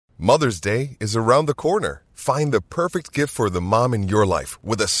Mother's Day is around the corner. Find the perfect gift for the mom in your life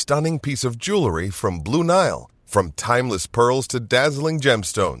with a stunning piece of jewelry from Blue Nile. From timeless pearls to dazzling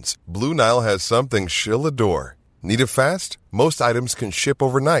gemstones, Blue Nile has something she'll adore. Need it fast? Most items can ship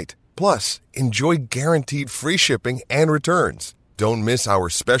overnight. Plus, enjoy guaranteed free shipping and returns. Don't miss our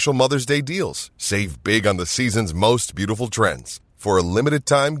special Mother's Day deals. Save big on the season's most beautiful trends. For a limited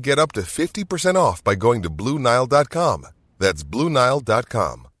time, get up to 50% off by going to BlueNile.com. That's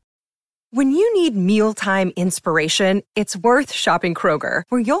BlueNile.com. When you need mealtime inspiration, it's worth shopping Kroger,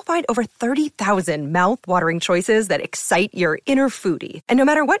 where you'll find over 30,000 mouth-watering choices that excite your inner foodie. And no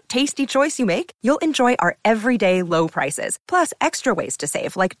matter what tasty choice you make, you'll enjoy our everyday low prices, plus extra ways to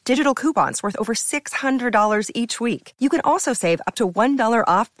save, like digital coupons worth over $600 each week. You can also save up to $1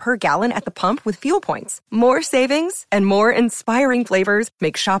 off per gallon at the pump with fuel points. More savings and more inspiring flavors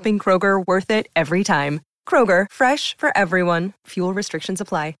make shopping Kroger worth it every time. Kroger, fresh for everyone. Fuel restrictions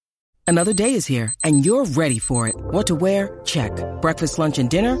apply. Another day is here, and you're ready for it. What to wear? Check. Breakfast, lunch, and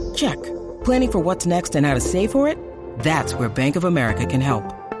dinner? Check. Planning for what's next and how to save for it? That's where Bank of America can help.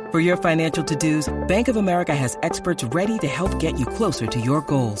 For your financial to-dos, Bank of America has experts ready to help get you closer to your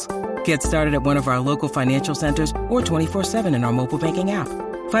goals. Get started at one of our local financial centers or 24/7 in our mobile banking app.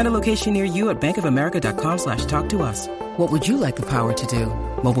 Find a location near you at bankofamerica.com/talktous. What would you like the power to do?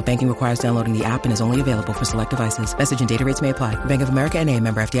 Mobile banking requires downloading the app and is only available for select devices. Message and data rates may apply. Bank of America N.A.,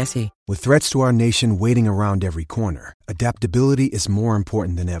 member FDIC. With threats to our nation waiting around every corner, adaptability is more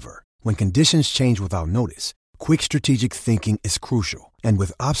important than ever. When conditions change without notice, quick strategic thinking is crucial. And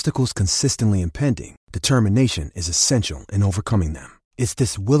with obstacles consistently impending, determination is essential in overcoming them. It's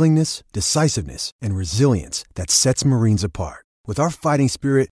this willingness, decisiveness, and resilience that sets Marines apart. With our fighting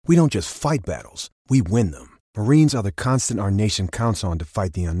spirit, we don't just fight battles, we win them. Marines are the constant our nation counts on to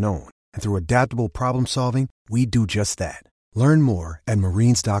fight the unknown. And through adaptable problem solving, we do just that. Learn more at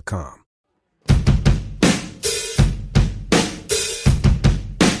marines.com.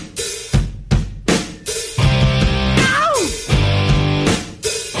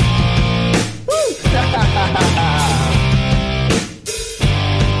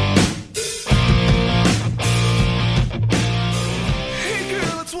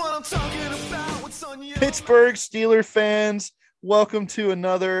 Pittsburgh Steelers fans, welcome to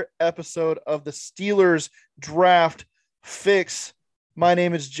another episode of the Steelers Draft Fix. My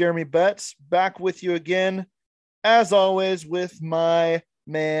name is Jeremy Betts, back with you again, as always, with my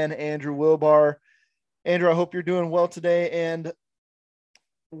man, Andrew Wilbar. Andrew, I hope you're doing well today, and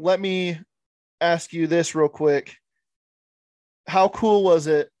let me ask you this real quick. How cool was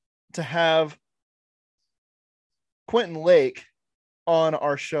it to have Quentin Lake on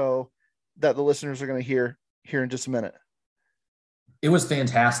our show that the listeners are going to hear in just a minute? It was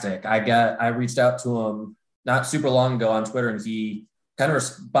fantastic. I reached out to him not super long ago on Twitter, and he kind of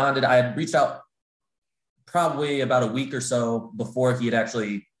responded. I had reached out probably about a week or so before he had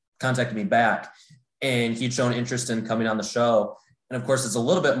actually contacted me back, and he'd shown interest in coming on the show. And of course, has a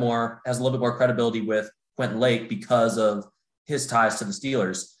little bit more credibility with Quentin Lake because of his ties to the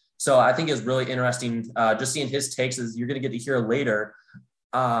Steelers. So I think it's really interesting just seeing his takes, as you're going to get to hear later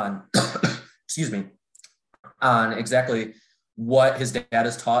on, on exactly what his dad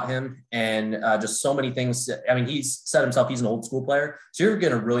has taught him, and just so many things. I mean, he's said himself, he's an old school player. So you're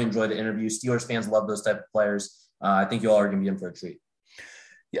going to really enjoy the interview. Steelers fans love those type of players. I think you all are going to be in for a treat.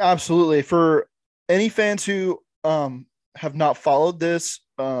 Yeah, absolutely. For any fans who have not followed this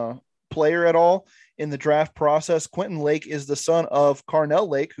player at all in the draft process, Quentin Lake is the son of Carnell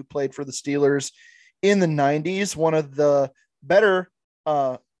Lake, who played for the Steelers in the 90s, one of the better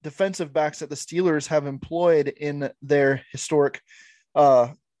defensive backs that the Steelers have employed in their historic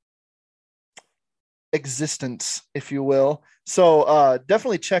existence, if you will. So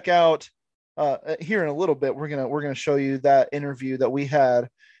definitely check out here in a little bit. We're gonna show you that interview that we had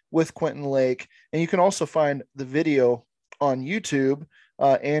with Quentin Lake, and you can also find the video on YouTube.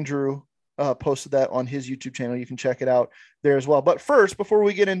 Andrew posted that on his YouTube channel. You can check it out there as well. But first, before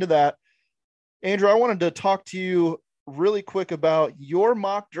we get into that, Andrew, I wanted to talk to you really quick about your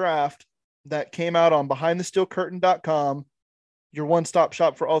mock draft that came out on BehindTheSteelCurtain.com, your one-stop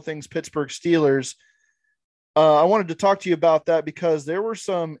shop for all things Pittsburgh Steelers. I wanted to talk to you about that because there were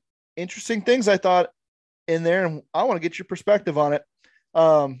some interesting things I thought in there, and I want to get your perspective on it.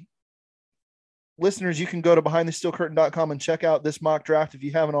 Listeners, you can go to BehindTheSteelCurtain.com and check out this mock draft if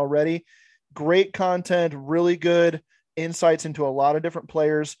you haven't already. Great content, really good insights into a lot of different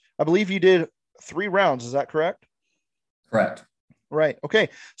players. I believe you did 3 rounds. Is that correct? Correct. Right. Okay.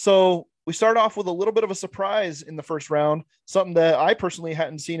 So we start off with a little bit of a surprise in the first round, something that I personally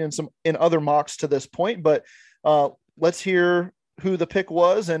hadn't seen in other mocks to this point, but let's hear who the pick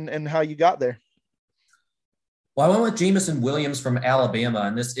was and how you got there. Well, I went with Jameson Williams from Alabama,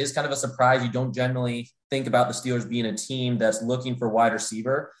 and this is kind of a surprise. You don't generally think about the Steelers being a team that's looking for wide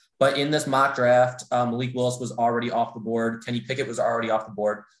receiver. But in this mock draft, Malik Willis was already off the board. Kenny Pickett was already off the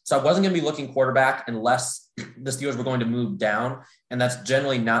board. So I wasn't going to be looking quarterback unless the Steelers were going to move down. And that's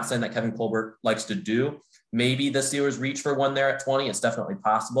generally not something that Kevin Colbert likes to do. Maybe the Steelers reach for one there at 20. It's definitely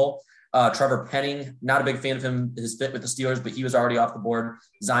possible. Trevor Penning, not a big fan of him, his fit with the Steelers, but he was already off the board.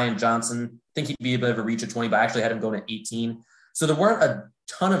 Zion Johnson, I think he'd be a bit of a reach at 20, but I actually had him going at 18. So there weren't a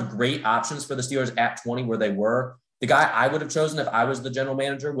ton of great options for the Steelers at 20 where they were. The guy I would have chosen if I was the general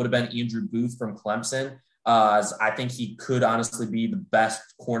manager would have been Andrew Booth from Clemson. As I think he could honestly be the best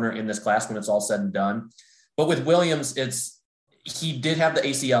corner in this class when it's all said and done. But with Williams, he did have the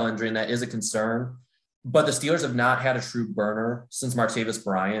ACL injury, and that is a concern. But the Steelers have not had a true burner since Martavis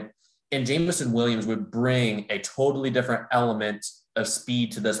Bryant. And Jameson Williams would bring a totally different element of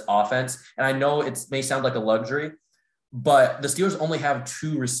speed to this offense. And I know it may sound like a luxury, but the Steelers only have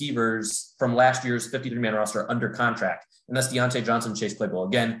 2 receivers from last year's 53-man roster under contract, and that's Deontay Johnson, Chase Claypool.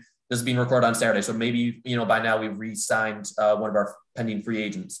 Again, this is being recorded on Saturday, so maybe by now we've re-signed one of our pending free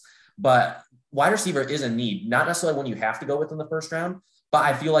agents. But wide receiver is a need, not necessarily one you have to go with in the first round, but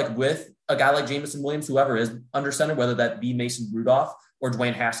I feel like with a guy like Jameson Williams, whoever is under center, whether that be Mason Rudolph or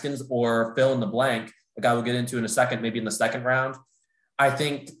Dwayne Haskins or fill in the blank, a guy we'll get into in a second, maybe in the second round, I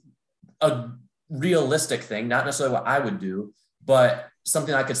think a realistic thing, not necessarily what I would do, but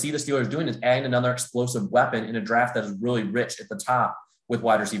something I could see the Steelers doing is adding another explosive weapon in a draft that is really rich at the top with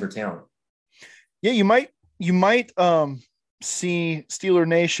wide receiver talent. Yeah, you might see Steeler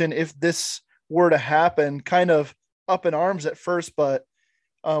Nation, if this were to happen, kind of up in arms at first, but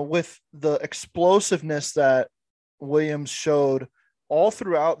with the explosiveness that Williams showed all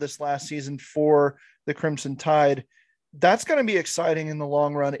throughout this last season for the Crimson Tide, that's going to be exciting in the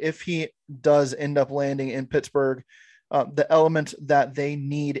long run if he does end up landing in Pittsburgh. The element that they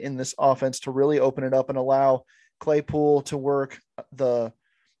need in this offense to really open it up and allow Claypool to work the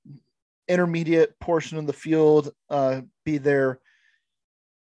intermediate portion of the field, be their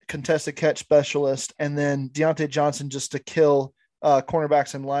contested catch specialist, and then Deontay Johnson just to kill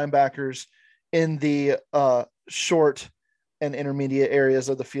cornerbacks and linebackers in the short and intermediate areas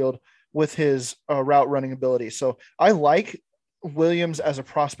of the field with his route running ability. So I like Williams as a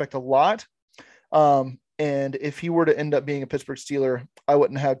prospect a lot. And if he were to end up being a Pittsburgh Steeler, I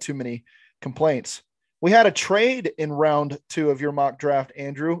wouldn't have too many complaints. We had a trade in round 2 of your mock draft,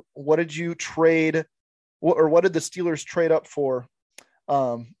 Andrew. What did you trade, or what did the Steelers trade up for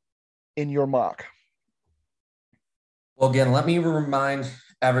in your mock? Well, again, let me remind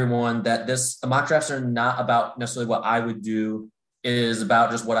everyone that the mock drafts are not about necessarily what I would do. It is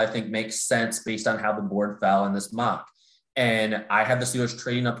about just what I think makes sense based on how the board fell in this mock. And I have the Steelers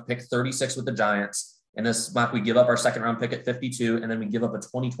trading up to pick 36 with the Giants. In this mock, we give up our second round pick at 52, and then we give up a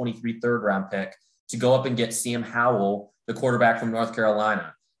 2023 third round pick to go up and get Sam Howell, the quarterback from North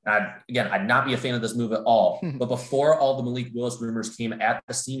Carolina. I'd not be a fan of this move at all. But before all the Malik Willis rumors came at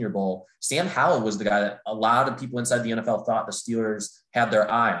the Senior Bowl, Sam Howell was the guy that a lot of people inside the NFL thought the Steelers had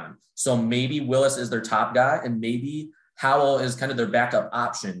their eye on. So maybe Willis is their top guy, and maybe Howell is kind of their backup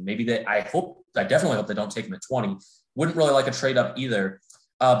option. Maybe I definitely hope they don't take him at 20. Wouldn't really like a trade up either.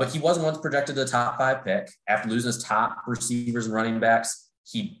 But he was once projected to the top 5 pick. After losing his top receivers and running backs,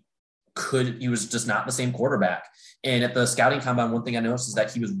 he was just not the same quarterback. And at the scouting combine, one thing I noticed is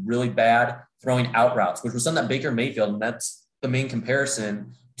that he was really bad throwing out routes, which was something that Baker Mayfield, and that's the main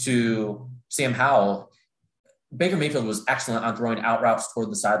comparison to Sam Howell. Baker Mayfield was excellent on throwing out routes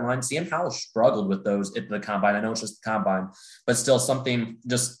toward the sideline. Sam Howell struggled with those at the combine. I know it's just the combine, but still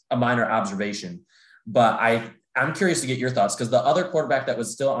just a minor observation. But I'm curious to get your thoughts, because the other quarterback that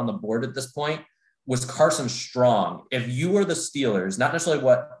was still on the board at this point was Carson Strong. If you were the Steelers, not necessarily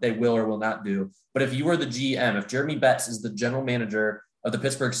what they will or will not do, but if you were the GM, if Jeremy Betts is the general manager of the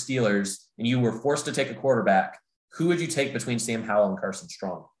Pittsburgh Steelers and you were forced to take a quarterback, who would you take between Sam Howell and Carson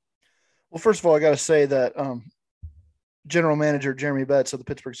Strong? Well, first of all, I got to say that general manager Jeremy Betts of the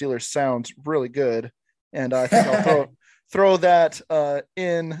Pittsburgh Steelers sounds really good. And I think I'll throw that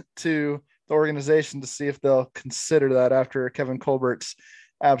into the organization to see if they'll consider that after Kevin Colbert's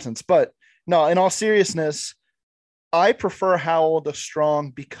absence. But no, in all seriousness, I prefer Howell to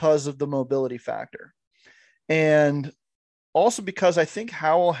Strong because of the mobility factor. And also because I think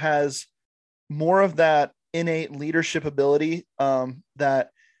Howell has more of that innate leadership ability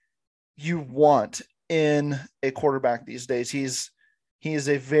that you want in a quarterback these days. He is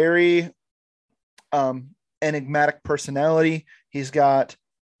a very enigmatic personality. He's got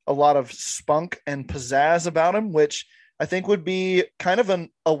a lot of spunk and pizzazz about him, which I think would be kind of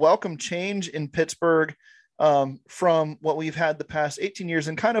a welcome change in Pittsburgh from what we've had the past 18 years,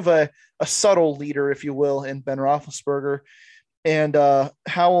 and kind of a subtle leader, if you will, in Ben Roethlisberger. And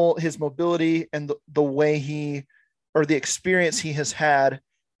Howell, his mobility and the way or the experience he has had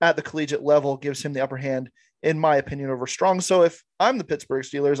at the collegiate level gives him the upper hand, in my opinion, over Strong. So if I'm the Pittsburgh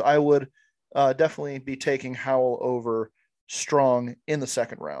Steelers, I would definitely be taking Howell over Strong in the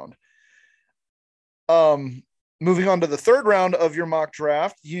second round. Moving on to the third round of your mock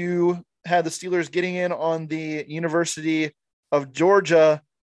draft, you had the Steelers getting in on the University of Georgia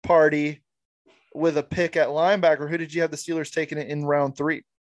party with a pick at linebacker. Who did you have the Steelers taking it in round 3?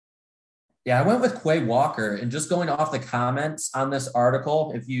 Yeah, I went with Quay Walker. And just going off the comments on this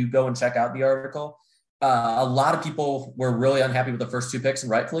article, if you go and check out the article, a lot of people were really unhappy with the first 2 picks, and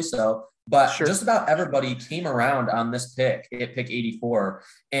rightfully so. But just about everybody came around on this pick at pick 84.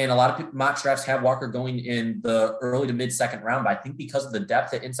 And a lot of mock drafts have Walker going in the early to mid second round. But I think because of the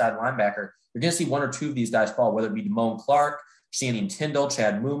depth at inside linebacker, you're going to see 1 or 2 of these guys fall, whether it be Damone Clark, Channing Tindall,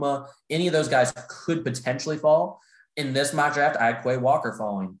 Chad Muma. Any of those guys could potentially fall. In this mock draft, I had Quay Walker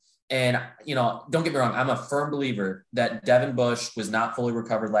falling. And, don't get me wrong, I'm a firm believer that Devin Bush was not fully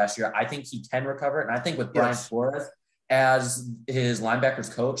recovered last year. I think he can recover it. And I think with Brian Flores as his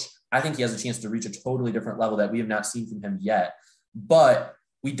linebackers coach, I think he has a chance to reach a totally different level that we have not seen from him yet. But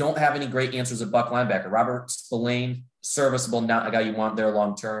we don't have any great answers at Buck linebacker. Robert Spillane, serviceable, not a guy you want there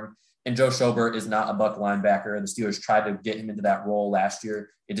long-term. And Joe Schobert is not a Buck linebacker. The Steelers tried to get him into that role last year.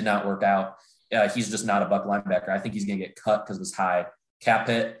 It did not work out. He's just not a Buck linebacker. I think he's going to get cut because of his high cap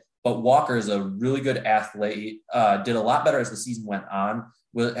hit. But Walker is a really good athlete, did a lot better as the season went on.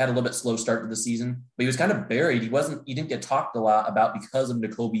 Had a little bit slow start to the season, but he was kind of buried. He didn't get talked a lot about because of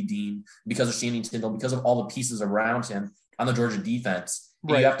Nakobe Dean, because of Channing Tindall, because of all the pieces around him on the Georgia defense.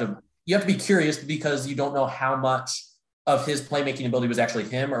 Right. You have to be curious because you don't know how much of his playmaking ability was actually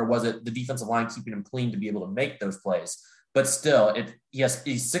him, or was it the defensive line keeping him clean to be able to make those plays. But still, he's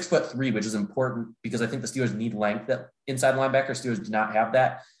 6'3", which is important because I think the Steelers need length at inside linebacker. Steelers do not have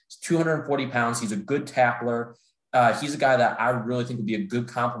that. He's 240 pounds. He's a good tackler. He's a guy that I really think would be a good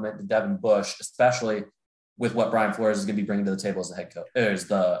complement to Devin Bush, especially with what Brian Flores is going to be bringing to the table as the head coach, as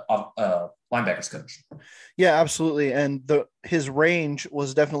the linebackers coach. Yeah, absolutely. And his range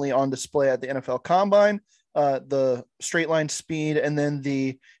was definitely on display at the NFL Combine. The straight line speed and then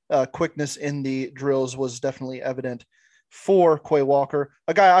the quickness in the drills was definitely evident for Quay Walker,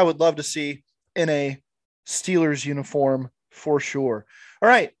 a guy I would love to see in a Steelers uniform for sure. All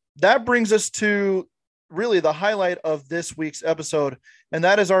right, that brings us to really the highlight of this week's episode, and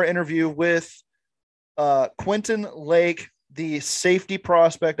that is our interview with Quentin Lake, the safety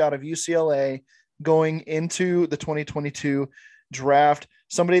prospect out of UCLA going into the 2022 draft.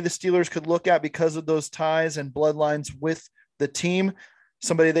 Somebody the Steelers could look at because of those ties and bloodlines with the team,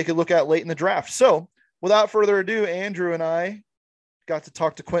 somebody they could look at late in the draft. So without further ado, Andrew and I got to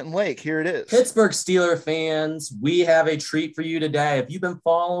talk to Quentin Lake. Here it is. Pittsburgh Steelers fans, we have a treat for you today. If you've been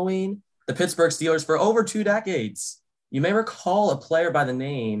following the Pittsburgh Steelers for over 2 decades, you may recall a player by the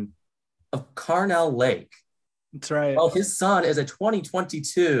name of Carnell Lake. That's right. Well, his son is a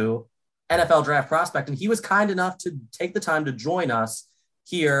 2022 NFL draft prospect, and he was kind enough to take the time to join us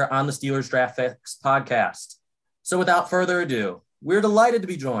here on the Steelers Draft Fix podcast. So without further ado, we're delighted to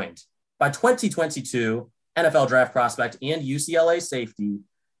be joined by 2022 NFL draft prospect and UCLA safety,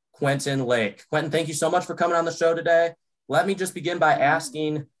 Quentin Lake. Quentin, thank you so much for coming on the show today. Let me just begin by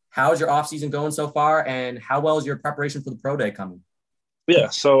asking, how is your offseason going so far, and how well is your preparation for the pro day coming? Yeah,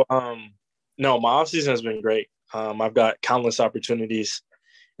 so no, my offseason has been great. I've got countless opportunities,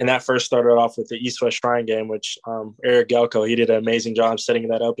 and that first started off with the East-West Shrine game, which Eric Galko, he did an amazing job setting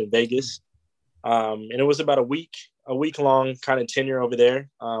that up in Vegas. And it was about a week-long kind of tenure over there.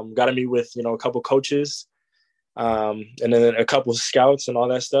 Got to meet with, a couple coaches, and then a couple scouts and all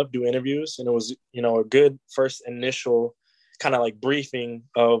that stuff, do interviews. And it was, a good first initial kind of like briefing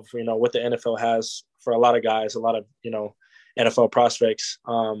of, what the NFL has for a lot of guys, a lot of, NFL prospects.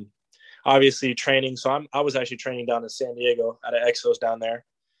 Obviously training. So I was actually training down in San Diego at an Exos down there.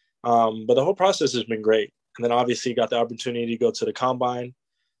 But the whole process has been great. And then obviously got the opportunity to go to the Combine.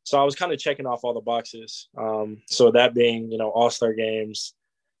 So I was kind of checking off all the boxes. So that being, all-star games,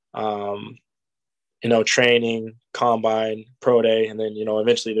 training, Combine, pro day, and then,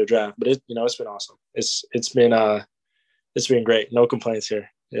 eventually the draft. But it's been awesome. It's been great. No complaints here.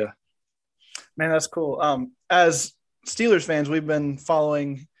 Yeah. Man, that's cool. As Steelers fans, we've been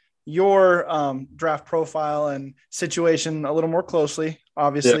following your draft profile and situation a little more closely,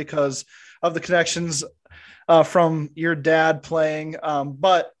 obviously, because of the connections from your dad playing.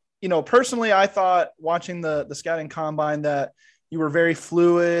 But personally, I thought watching the scouting combine that you were very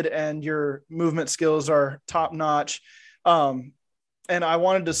fluid and your movement skills are top notch. And I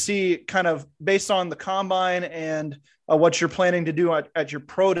wanted to see kind of based on the combine and what you're planning to do at your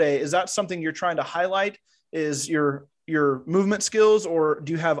pro day. Is that something you're trying to highlight? Is your movement skills, or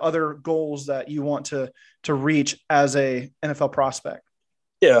do you have other goals that you want to reach as a NFL prospect?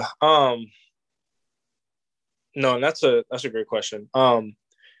 Yeah. No, and that's a great question.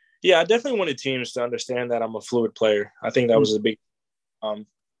 Yeah, I definitely wanted teams to understand that I'm a fluid player. I think that was a big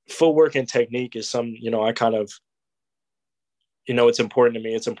footwork and technique is some, I kind of, it's important to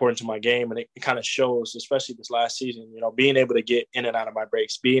me. It's important to my game. And it kind of shows, especially this last season, being able to get in and out of my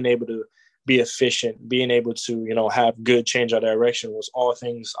breaks, being able to be efficient, being able to, have good change of direction was all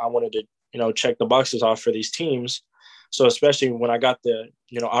things I wanted to, check the boxes off for these teams. So especially when I got the,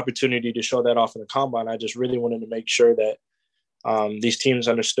 opportunity to show that off in the combine, I just really wanted to make sure that these teams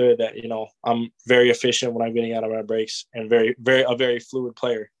understood that, I'm very efficient when I'm getting out of my breaks and a very fluid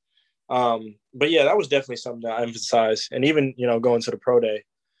player. But yeah, that was definitely something that I emphasized. And even, going to the pro day,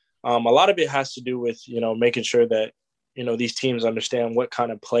 a lot of it has to do with, making sure that, these teams understand what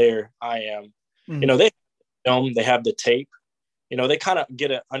kind of player I am. Mm-hmm. They have the tape, they kind of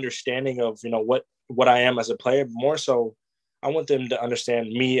get an understanding of, what I am as a player. More so, I want them to understand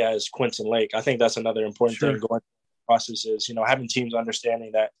me as Quentin Lake. I think that's another important thing going through the process is, having teams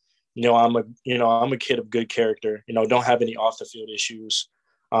understanding that, I'm a kid of good character, don't have any off the field issues.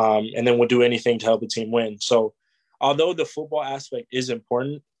 And then we'll do anything to help the team win. So although the football aspect is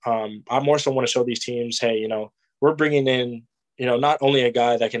important, I more so want to show these teams, hey, we're bringing in, not only a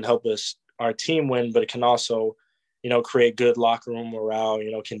guy that can help our team win, but it can also, create good locker room morale,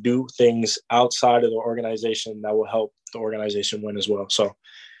 can do things outside of the organization that will help the organization win as well. So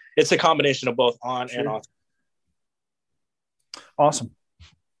it's a combination of both on and off. Awesome.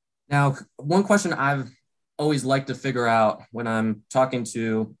 Now, one question I've always liked to figure out when I'm talking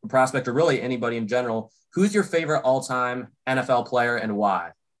to a prospect or really anybody in general, who's your favorite all-time NFL player and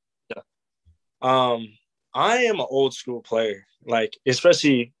why? Yeah. I am an old school player, like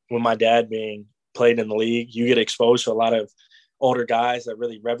especially with my dad being played in the league, you get exposed to a lot of older guys that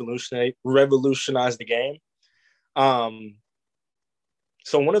really revolutionize the game.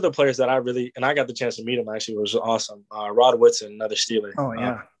 So one of the players that I got the chance to meet him actually was awesome. Rod Woodson, another Steeler. Oh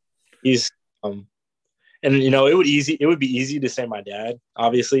yeah. He's and it would be easy to say my dad,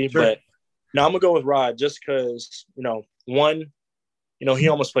 obviously, sure. But now I'm gonna go with Rod just because, one, he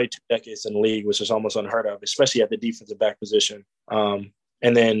almost played 2 decades in the league, which is almost unheard of, especially at the defensive back position. And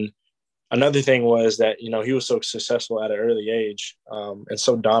then another thing was that, he was so successful at an early age and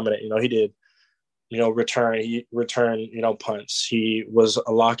so dominant. He did, he returned, punts. He was a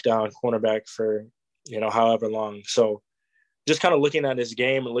lockdown cornerback for, however long. So just kind of looking at his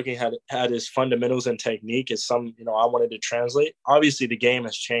game and looking at his fundamentals and technique is some, I wanted to translate. Obviously, the game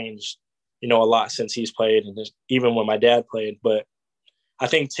has changed, a lot since he's played and even when my dad played. But I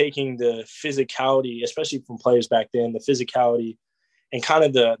think taking the physicality, especially from players back then, the physicality and kind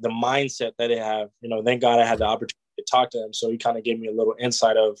of the mindset that they have, thank God I had the opportunity to talk to him. So he kind of gave me a little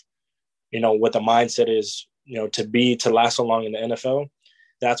insight of, what the mindset is, to last so long in the NFL.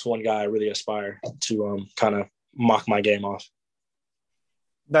 That's one guy I really aspire to kind of mock my game off.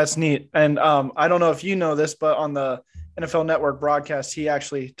 That's neat. And I don't know if you know this, but on the NFL Network broadcast, he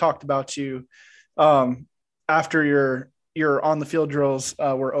actually talked about you after your on the field drills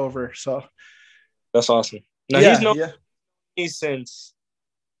were over. So that's awesome. Now he's known me since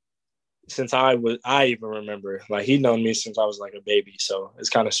I even remember. Like he'd known me since I was like a baby. So it's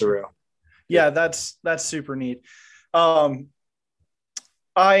kind of surreal. Yeah, that's super neat. I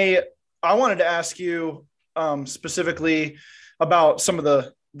wanted to ask you specifically about some of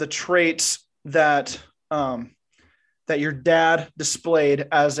the traits that your dad displayed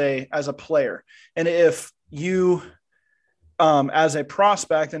as a player, and if you as a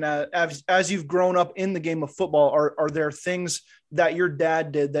prospect and as you've grown up in the game of football, are there things that your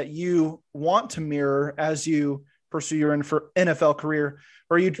dad did that you want to mirror as you pursue your NFL career?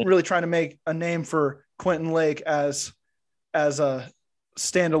 Or are you really trying to make a name for Quentin Lake as a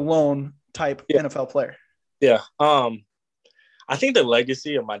standalone type NFL player? Yeah. I think the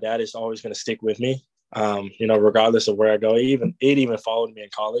legacy of my dad is always going to stick with me, regardless of where I go. It even followed me in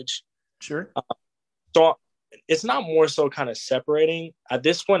college. Sure. So it's not more so kind of separating. At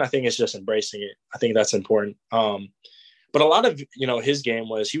this point, I think it's just embracing it. I think that's important. But a lot of, his game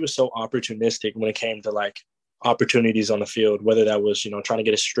was he was so opportunistic when it came to like opportunities on the field, whether that was, trying to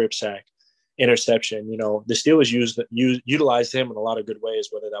get a strip sack, interception. The Steelers utilized him in a lot of good ways,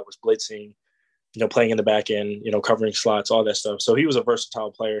 whether that was blitzing, playing in the back end, covering slots, all that stuff. So he was a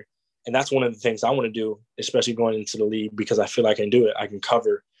versatile player. And that's one of the things I want to do, especially going into the league, because I feel I can do it. I can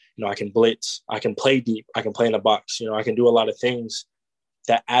cover, I can blitz, I can play deep, I can play in the box. I can do a lot of things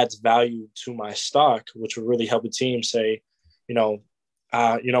that adds value to my stock, which would really help a team say,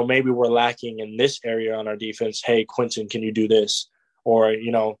 maybe we're lacking in this area on our defense. Hey, Quentin, can you do this? Or,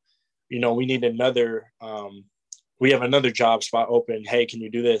 we need another, we have another job spot open. Hey, can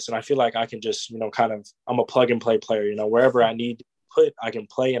you do this? And I feel like I can just, I'm a plug and play player, wherever I need to put, I can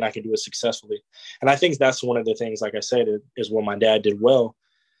play and I can do it successfully. And I think that's one of the things, like I said, is what my dad did well.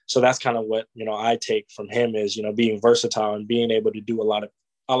 So that's kind of what, I take from him is, being versatile and being able to do a lot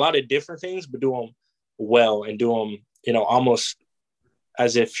of different things, but do them well and do them, almost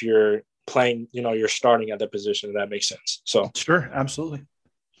as if you're playing, you're starting at that position, if that makes sense. So sure, absolutely.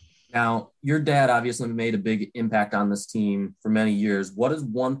 Now, your dad obviously made a big impact on this team for many years. What is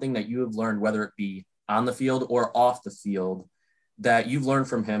one thing that you have learned, whether it be on the field or off the field, that you've learned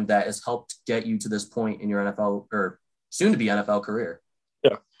from him that has helped get you to this point in your NFL or soon to be NFL career?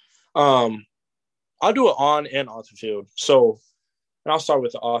 Yeah. I'll do it on and off the field. So, and I'll start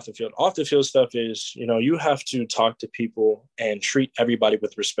with the off the field. Off the field stuff is, you have to talk to people and treat everybody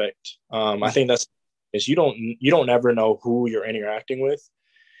with respect. I think you don't ever know who you're interacting with,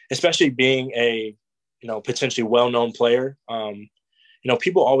 especially being a, potentially well-known player.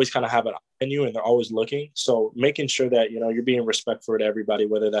 People always kind of have an eye on you and they're always looking. So making sure that, you're being respectful to everybody,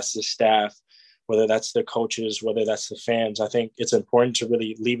 whether that's the staff, whether that's the coaches, whether that's the fans. I think it's important to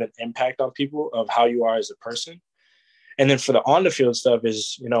really leave an impact on people of how you are as a person. And then for the on the field stuff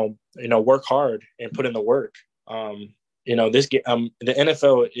is, work hard and put in the work. The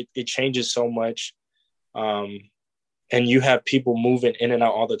NFL, it changes so much. And you have people moving in and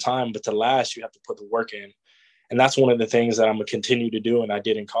out all the time, but to last, you have to put the work in. And that's one of the things that I'm going to continue to do. And I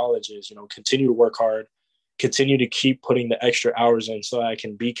did in college is, continue to work hard, continue to keep putting the extra hours in so I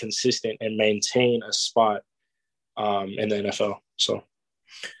can be consistent and maintain a spot in the NFL. So.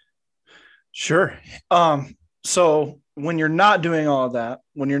 Sure. So when you're not doing all of that,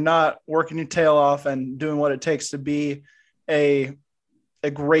 when you're not working your tail off and doing what it takes to be a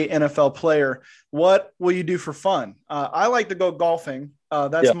great NFL player, what will you do for fun? I like to go golfing.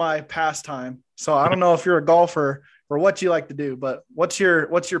 That's my pastime. So I don't know if you're a golfer or what you like to do, but what's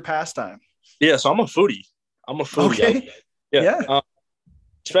your pastime? Yeah. So I'm a foodie. Okay. Yeah.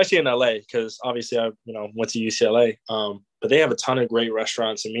 Especially in LA, because obviously I, went to UCLA. But they have a ton of great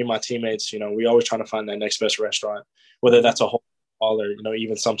restaurants, and me and my teammates, we always trying to find that next best restaurant, whether that's a whole or,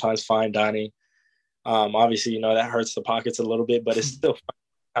 even sometimes fine dining. Obviously, that hurts the pockets a little bit, but it's still fun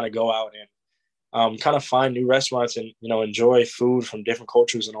to kind of go out and kind of find new restaurants and, enjoy food from different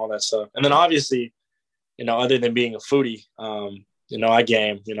cultures and all that stuff. And then obviously, other than being a foodie, I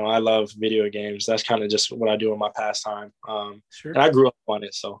game, I love video games. That's kind of just what I do in my pastime. Sure. And I grew up on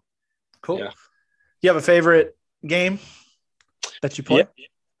it. So cool. Yeah. You have a favorite game that you play?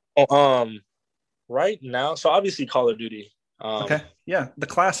 Yeah. Right now. So obviously Call of Duty. Okay. Yeah. The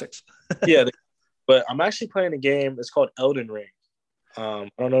classics. Yeah. But I'm actually playing a game. It's called Elden Ring. I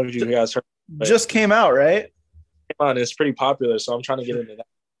don't know if you guys heard. Just came out, right? It's pretty popular. So I'm trying to get into that.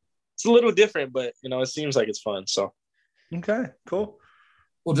 It's a little different, but, it seems like it's fun. So. Okay, cool.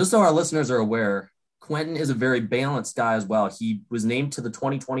 Well, just so our listeners are aware, Quentin is a very balanced guy as well. He was named to the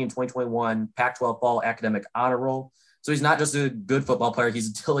 2020 and 2021 Pac-12 Fall Academic Honor Roll. So he's not just a good football player, he's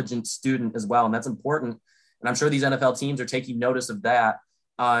a diligent student as well. And that's important. And I'm sure these NFL teams are taking notice of that.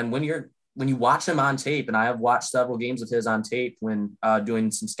 And when you watch him on tape, and I have watched several games of his on tape when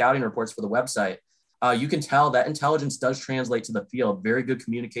doing some scouting reports for the website, you can tell that intelligence does translate to the field. Very good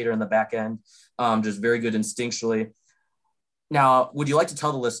communicator in the back end, just very good instinctually. Now, would you like to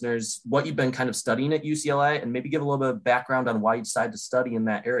tell the listeners what you've been kind of studying at UCLA and maybe give a little bit of background on why you decided to study in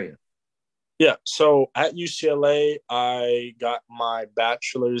that area? Yeah. So at UCLA, I got my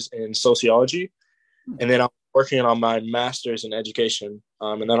bachelor's in sociology, and then I'm working on my master's in education.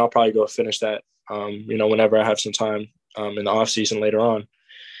 And then I'll probably go finish that, whenever I have some time in the off season later on.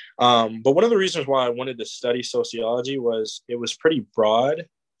 But one of the reasons why I wanted to study sociology was it was pretty broad.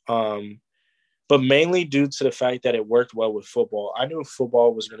 But mainly due to the fact that it worked well with football. I knew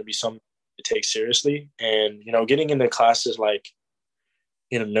football was going to be something to take seriously. And, getting into classes like,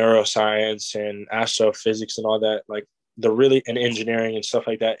 neuroscience and astrophysics and all that, like and engineering and stuff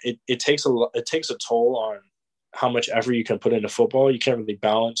like that, it takes a toll on how much effort you can put into football. You can't really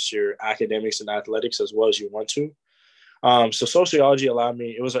balance your academics and athletics as well as you want to. So sociology allowed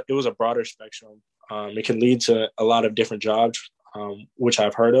me, it was a broader spectrum. It can lead to a lot of different jobs, which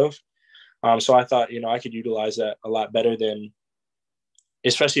I've heard of. So I thought, I could utilize that a lot better than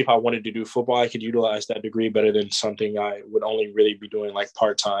especially if I wanted to do football, I could utilize that degree better than something I would only really be doing like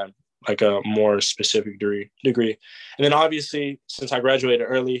part-time, like a more specific degree. And then obviously, since I graduated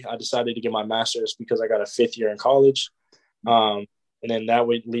early, I decided to get my master's because I got a 5th year in college. And then that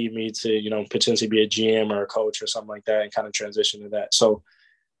would lead me to, potentially be a GM or a coach or something like that and kind of transition to that. So,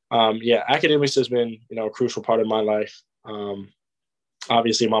 academics has been, a crucial part of my life.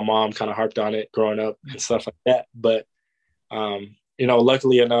 Obviously, my mom kind of harped on it growing up and stuff like that. But,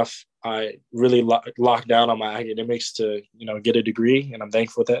 luckily enough, I really locked down on my academics to, get a degree. And I'm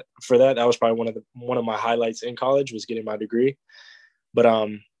thankful for that. That was probably one of my highlights in college was getting my degree. But,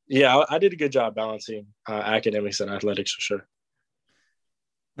 I did a good job balancing academics and athletics for sure.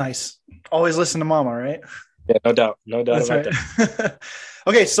 Nice. Always listen to mama, right? Yeah, no doubt. No doubt about that.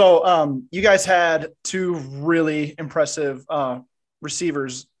 Okay. So you guys had 2 really impressive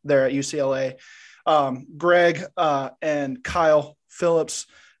receivers there at UCLA. Greg and Kyle Phillips.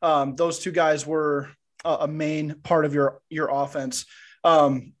 Those 2 guys were a main part of your offense.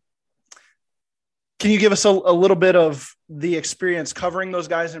 Can you give us a little bit of the experience covering those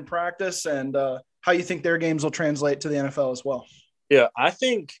guys in practice and how you think their games will translate to the NFL as well? Yeah, I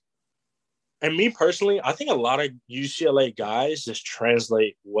think, and me personally, I think a lot of UCLA guys just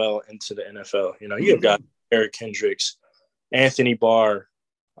translate well into the NFL. You've got Eric Kendricks, Anthony Barr,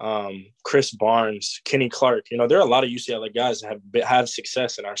 Chris Barnes, Kenny Clark. There are a lot of UCLA guys that have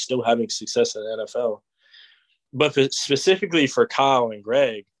success and are still having success in the NFL. But specifically for Kyle and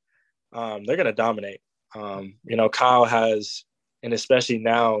Greg, they're going to dominate. Kyle has, and especially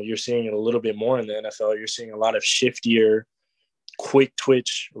now you're seeing it a little bit more in the NFL, you're seeing a lot of shiftier, quick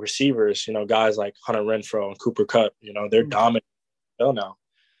twitch receivers, guys like Hunter Renfrow and Cooper Kupp, they're dominant now.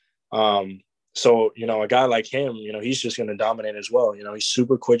 So, a guy like him, he's just going to dominate as well. He's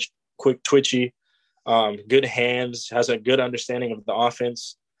super quick twitchy, good hands, has a good understanding of the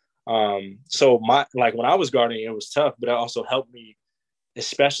offense. So when I was guarding, it was tough, but it also helped me,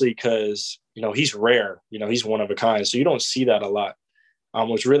 especially because, he's rare, he's one of a kind. So you don't see that a lot.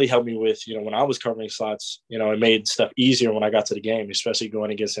 Which really helped me with, when I was covering slots, it made stuff easier when I got to the game, especially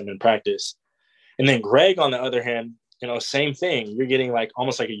going against him in practice. And then Greg, on the other hand, same thing. You're getting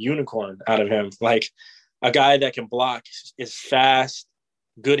almost like a unicorn out of him, like a guy that can block, is fast,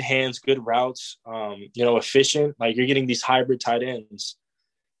 good hands, good routes, efficient. Like you're getting these hybrid tight ends.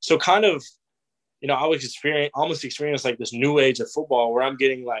 So kind of, I was almost experienced like this new age of football where I'm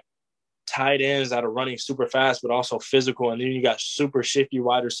getting like tight ends that are running super fast, but also physical. And then you got super shifty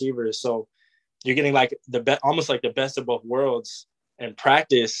wide receivers. So you're getting like almost like the best of both worlds in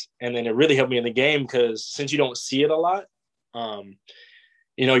practice. And then it really helped me in the game because since you don't see it a lot,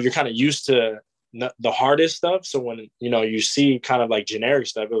 you're kind of used to the hardest stuff. So when, you see kind of like generic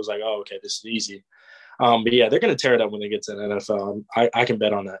stuff, it was like, oh, okay, this is easy. But yeah, they're going to tear it up when they get to the NFL. I can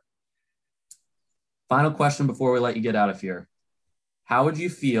bet on that. Final question before we let you get out of here. How would you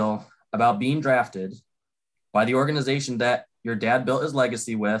feel about being drafted by the organization that your dad built his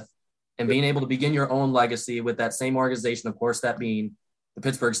legacy with and being able to begin your own legacy with that same organization, of course, that being the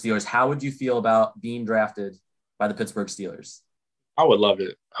Pittsburgh Steelers? How would you feel about being drafted by the Pittsburgh Steelers? I would love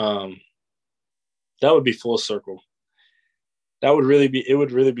it. That would be full circle. It would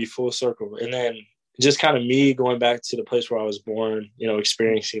really be full circle. And then just kind of me going back to the place where I was born,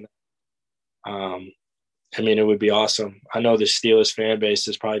 experiencing it would be awesome. I know the Steelers fan base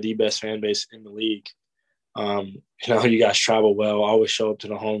is probably the best fan base in the league. You guys travel well, always show up to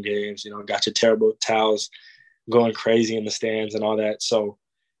the home games, got your terrible towels going crazy in the stands and all that. So,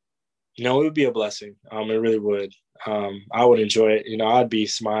 it would be a blessing. It really would. I would enjoy it. I'd be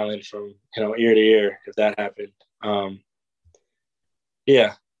smiling from, ear to ear if that happened.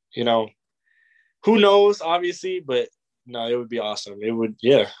 Who knows, obviously, but no, it would be awesome. It would,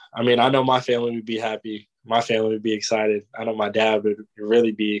 yeah. I know my family would be happy. My family would be excited. I know my dad would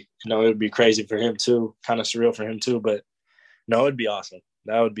really be, it would be crazy for him too, kind of surreal for him too, but no, it'd be awesome.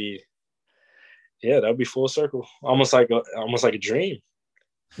 That would be full circle. Almost like a dream.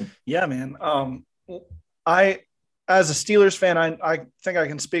 Yeah, man. As a Steelers fan, I think I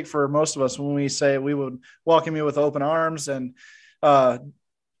can speak for most of us when we say we would welcome you with open arms and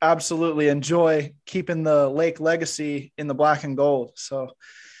absolutely enjoy keeping the Lake legacy in the black and gold. So,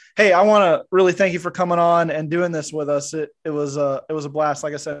 hey, I want to really thank you for coming on and doing this with us. It was a blast.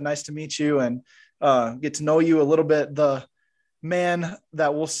 Like I said, nice to meet you and get to know you a little bit. The man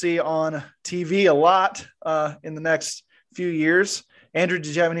that we'll see on TV a lot in the next few years. Andrew,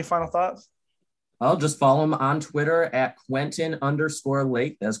 did you have any final thoughts? Well, just follow him on Twitter at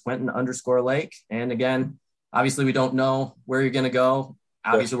Quentin_Lake. That's Quentin_Lake. And again, obviously we don't know where you're going to go.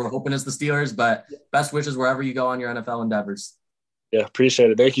 Obviously we're hoping it's the Steelers, but best wishes wherever you go on your NFL endeavors. Yeah, appreciate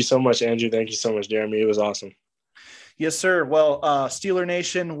it. Thank you so much, Andrew. Thank you so much, Jeremy. It was awesome. Yes, sir. Well, Steeler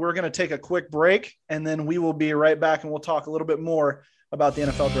Nation, we're going to take a quick break, and then we will be right back, and we'll talk a little bit more about the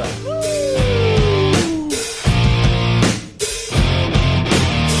NFL draft.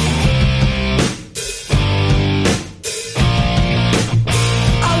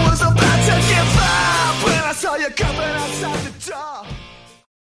 I was about to give up when I saw you coming outside the door.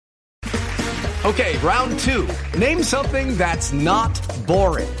 Okay, round two. Name something that's not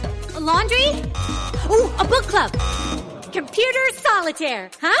boring. A laundry? Ooh, a book club. Computer solitaire,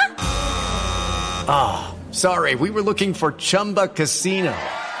 huh? Ah, oh, sorry, we were looking for Chumba Casino.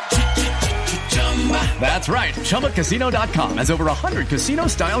 That's right, ChumbaCasino.com has over 100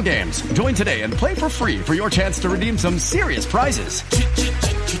 casino-style games. Join today and play for free for your chance to redeem some serious prizes.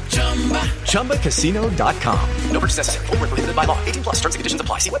 ChumbaCasino.com. No purchase necessary. Void where prohibited by law. 18+. Terms and conditions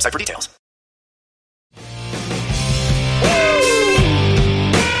apply. See website for details.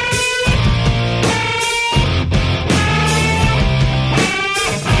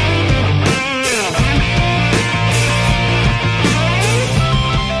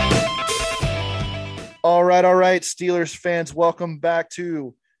 All right, Steelers fans, welcome back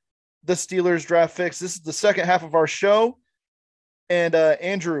to the Steelers Draft Fix. This is the second half of our show. And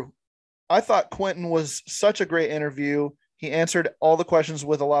Andrew, I thought Quentin was such a great interview. He answered all the questions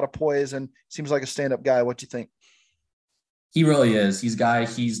with a lot of poise and seems like a stand-up guy. What do you think? He really is. He's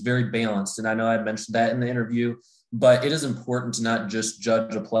very balanced. And I know I mentioned that in the interview, but it is important to not just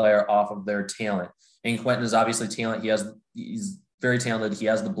judge a player off of their talent. And Quentin is obviously talent. He's very talented. He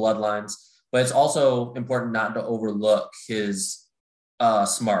has the bloodlines. But it's also important not to overlook his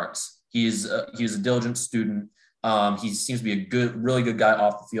smarts. He was a diligent student. He seems to be really good guy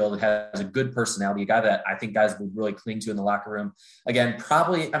off the field. Has a good personality, a guy that I think guys would really cling to in the locker room. Again,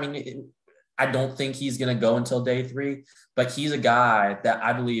 I don't think he's going to go until day 3, but he's a guy that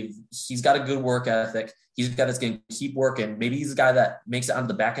I believe he's got a good work ethic. He's a guy that's going to keep working. Maybe he's a guy that makes it onto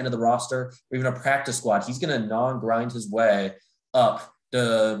the back end of the roster or even a practice squad. He's going to gnaw and grind his way up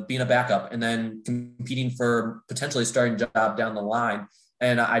to being a backup and then competing for potentially starting job down the line.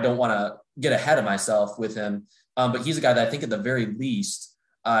 And I don't want to get ahead of myself with him. But he's a guy that I think at the very least,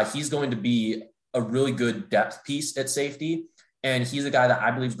 he's going to be a really good depth piece at safety. And he's a guy that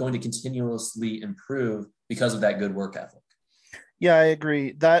I believe is going to continuously improve because of that good work ethic. Yeah, I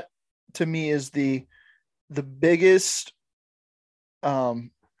agree. That to me is the biggest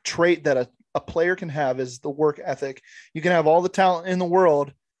trait that a player can have is the work ethic. You can have all the talent in the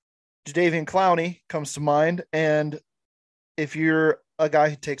world. Jadeveon Clowney comes to mind. And if you're a guy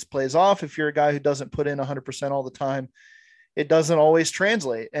who takes plays off, if you're a guy who doesn't put in 100% all the time, it doesn't always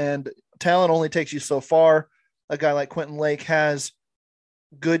translate. And talent only takes you so far. A guy like Quentin Lake has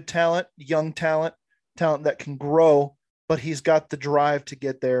good talent, young talent that can grow, but he's got the drive to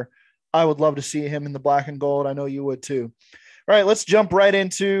get there. I would love to see him in the black and gold. I know you would too. All right, let's jump right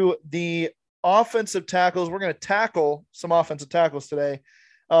into the offensive tackles. We're going to tackle some offensive tackles today,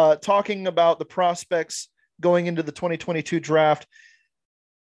 talking about the prospects going into the 2022 draft.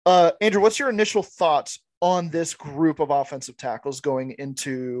 Andrew, what's your initial thoughts on this group of offensive tackles going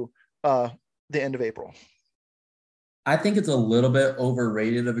into the end of April? I think it's a little bit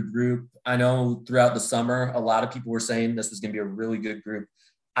overrated of a group. I know throughout the summer, a lot of people were saying this was going to be a really good group.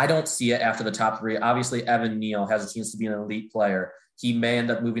 I don't see it after the top 3. Obviously, Evan Neal has a chance to be an elite player. He may end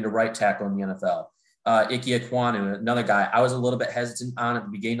up moving to right tackle in the NFL. Ike Ekwonu, another guy I was a little bit hesitant on at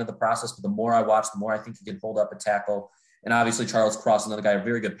the beginning of the process, but the more I watch, the more I think he can hold up a tackle. And obviously, Charles Cross, another guy, a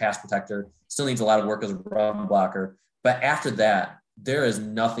very good pass protector, still needs a lot of work as a run blocker. But after that, there is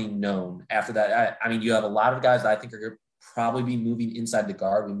nothing known after that. I mean, you have a lot of guys that I think are going to probably be moving inside the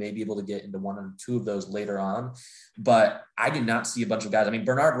guard. We may be able to get into 1 or 2 of those later on, but I did not see a bunch of guys. I mean,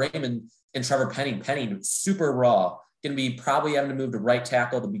 Bernard Raymond and Trevor Penning, super raw, going to be probably having to move to right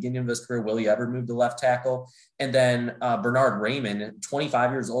tackle at the beginning of his career. Will he ever move to left tackle? And then Bernard Raymond,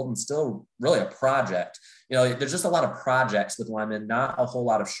 25 years old and still really a project. You know, there's just a lot of projects with linemen, not a whole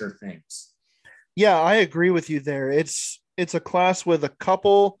lot of sure things. Yeah, I agree with you there. It's a class with a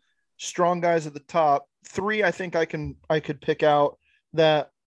couple strong guys at the top. 3, I think I could pick out that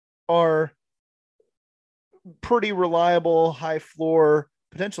are pretty reliable, high floor,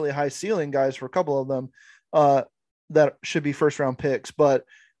 potentially high ceiling guys for a couple of them that should be first round picks. But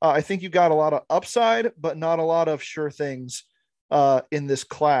I think you got a lot of upside, but not a lot of sure things in this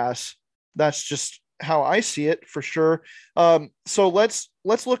class. That's just how I see it for sure. So let's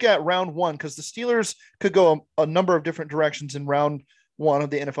look at round 1, because the Steelers could go a number of different directions in round 1 of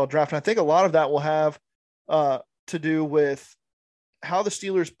the NFL draft. And I think a lot of that will have to do with how the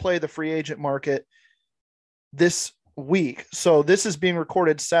Steelers play the free agent market this week. So this is being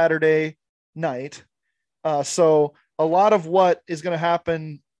recorded Saturday night. So a lot of what is going to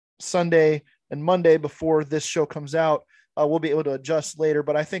happen Sunday and Monday before this show comes out, we'll be able to adjust later.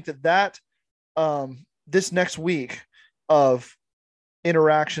 But I think that this next week of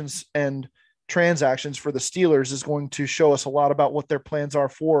interactions and transactions for the Steelers is going to show us a lot about what their plans are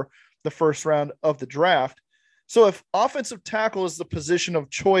for the first round of the draft. So if offensive tackle is the position of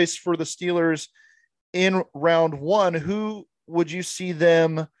choice for the Steelers in round one, who would you see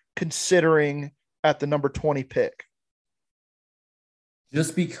them considering at the number 20 pick?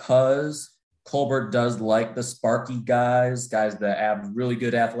 Just because Colbert does like the sparky guys that have really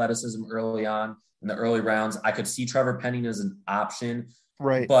good athleticism early on in the early rounds, I could see Trevor Penning as an option.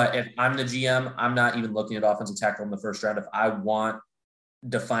 Right. But if I'm the GM, I'm not even looking at offensive tackle in the first round. If I want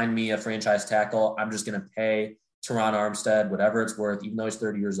to find me a franchise tackle, I'm just going to pay Teron Armstead whatever it's worth, even though he's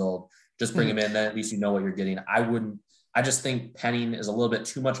 30 years old. Just bring him in, then at least you know what you're getting. I just think Penning is a little bit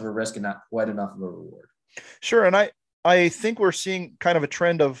too much of a risk and not quite enough of a reward. Sure. And I think we're seeing kind of a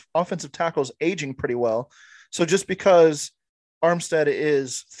trend of offensive tackles aging pretty well. So just because Armstead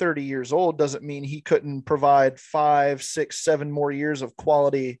is 30 years old doesn't mean he couldn't provide 5, 6, 7 more years of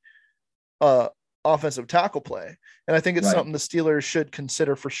quality offensive tackle play. And I think it's something the Steelers should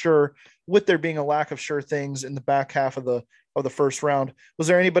consider for sure, with there being a lack of sure things in the back half of the first round. Was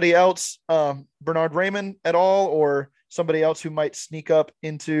there anybody else, Bernhard Raimann at all, or somebody else who might sneak up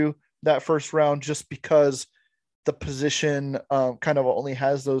into that first round just because the position kind of only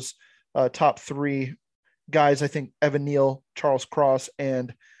has those top 3 guys? I think Evan Neal, Charles Cross,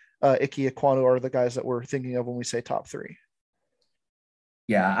 and Ike Ekwonu are the guys that we're thinking of when we say top 3.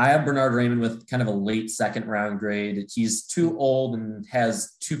 Yeah, I have Bernhard Raimann with kind of a late second round grade. He's too old and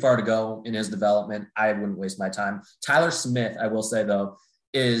has too far to go in his development. I wouldn't waste my time. Tyler Smith, I will say, though,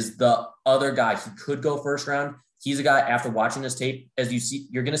 is the other guy. He could go first round. He's a guy, after watching his tape, as you see,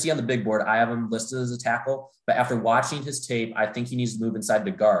 you're going to see on the big board, I have him listed as a tackle, but after watching his tape, I think he needs to move inside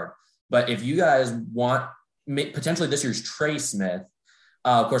to guard. But if you guys want potentially this year's Trey Smith,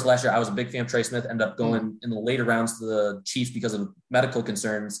 of course, last year I was a big fan of Trey Smith, ended up going in the later rounds to the Chiefs because of medical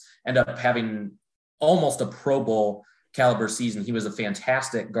concerns, ended up having almost a Pro Bowl caliber season. He was a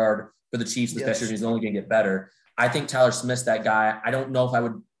fantastic guard for the Chiefs this past year. He's only going to get better. I think Tyler Smith's that guy. I don't know if I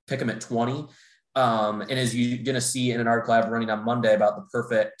would pick him at 20. And as you're going to see in an article I have running on Monday about the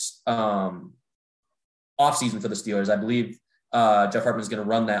perfect offseason for the Steelers, I believe Jeff Hartman is going to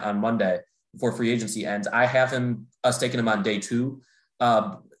run that on Monday before free agency ends. I have us taking him on day 2.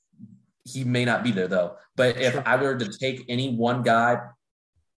 He may not be there though, but if I were to take any one guy,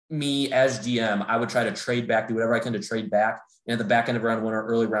 me as GM, I would try to trade back, do whatever I can to trade back. And at the back end of round 1 or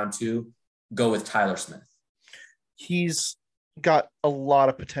early round 2, go with Tyler Smith. He's got a lot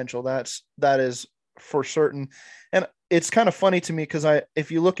of potential. That is for certain. And it's kind of funny to me because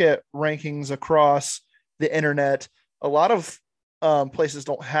if you look at rankings across the internet, a lot of places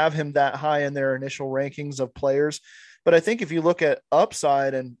don't have him that high in their initial rankings of players. But I think if you look at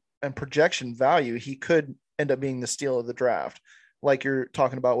upside and projection value, he could end up being the steal of the draft, like you're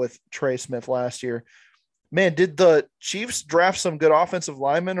talking about with Trey Smith last year. Man, did the Chiefs draft some good offensive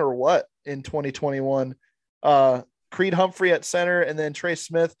linemen or what in 2021? Creed Humphrey at center and then Trey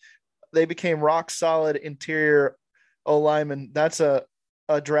Smith, they became rock solid interior O-linemen. That's a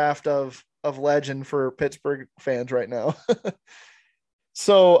draft of legend for Pittsburgh fans right now.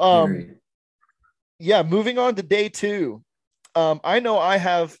 So, moving on to day 2. I know I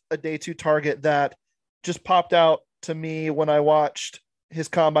have a day 2 target that just popped out to me when I watched his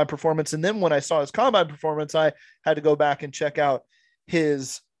combine performance. And then when I saw his combine performance, I had to go back and check out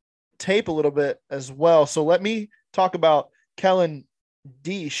his tape a little bit as well. So let me talk about Kellen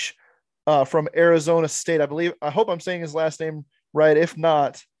Diesch from Arizona State. I hope I'm saying his last name right. If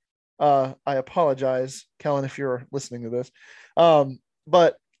not, I apologize, Kellen, if you're listening to this.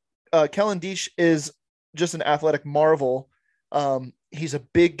 But Kellen Diesch is just an athletic marvel. He's a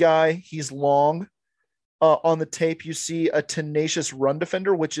big guy. He's long. On the tape, you see a tenacious run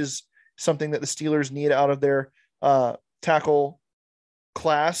defender, which is something that the Steelers need out of their tackle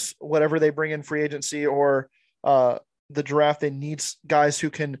class, whatever they bring in free agency or the draft. They need guys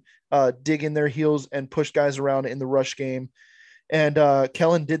who can dig in their heels and push guys around in the rush game. And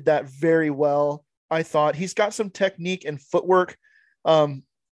Kellen did that very well. I thought he's got some technique and footwork,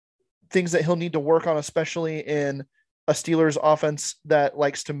 things that he'll need to work on, especially in a Steelers offense that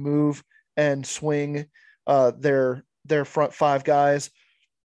likes to move and swing their front 5 guys.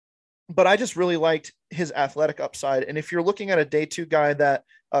 But I just really liked his athletic upside. And if you're looking at a day 2 guy that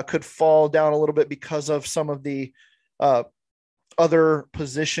could fall down a little bit because of some of the other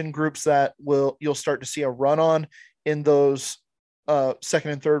position groups that you'll start to see a run on in those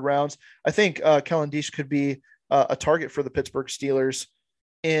second and third rounds. I think Kellen Diesch could be a target for the Pittsburgh Steelers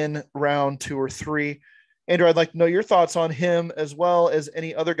in round 2 or 3. Andrew, I'd like to know your thoughts on him as well as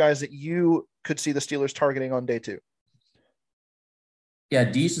any other guys that you could see the Steelers targeting on day 2. Yeah,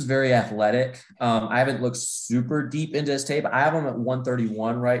 Diesch is very athletic. I haven't looked super deep into his tape. I have him at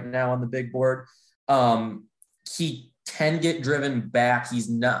 131 right now on the big board. He can get driven back.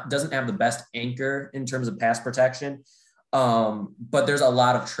 Doesn't have the best anchor in terms of pass protection. But there's a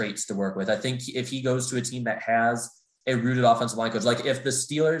lot of traits to work with. I think if he goes to a team that has a rooted offensive line coach, like if the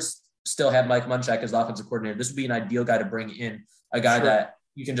Steelers still had Mike Munchak as the offensive coordinator, this would be an ideal guy to bring in, a guy that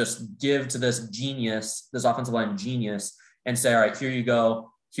you can just give to this genius, this offensive line genius, and say, all right, here you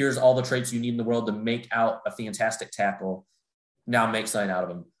go. Here's all the traits you need in the world to make out a fantastic tackle. Now make something out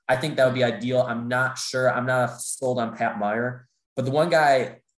of him. I think that would be ideal. I'm not sure. I'm not sold on Pat Meyer, but the one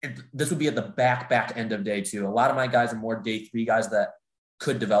guy, this would be at the back end of day 2. A lot of my guys are more day 3 guys that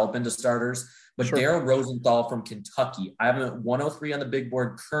could develop into starters, but Daryl Rosenthal from Kentucky, I have him at 103 on the big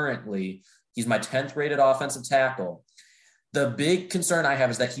board currently. He's my 10th rated offensive tackle. The big concern I have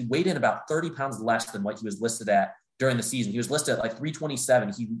is that he weighed in about 30 pounds less than what he was listed at during the season. He was listed at like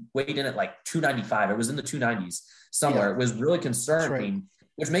 327. He weighed in at like 295. It was in the 290s somewhere. Yeah. It was really concerning,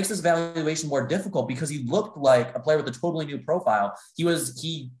 which makes this evaluation more difficult because he looked like a player with a totally new profile.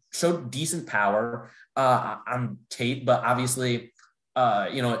 He showed decent power on tape, but obviously,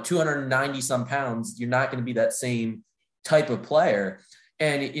 at 290 some pounds, you're not going to be that same type of player.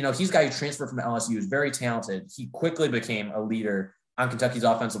 And, he's a guy who transferred from LSU, is very talented. He quickly became a leader on Kentucky's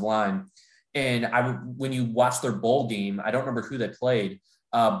offensive line. And when you watch their bowl game, I don't remember who they played,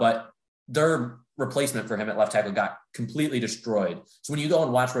 but their replacement for him at left tackle got completely destroyed. So when you go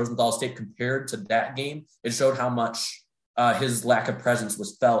and watch Rosenthal's tape compared to that game, it showed how much his lack of presence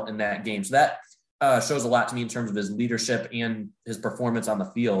was felt in that game. So that shows a lot to me in terms of his leadership and his performance on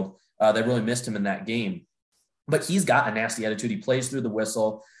the field. They really missed him in that game. But he's got a nasty attitude. He plays through the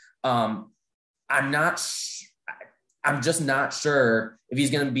whistle. I'm just not sure if he's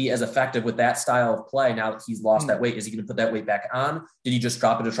going to be as effective with that style of play now that he's lost that weight. Is he going to put that weight back on? Did he just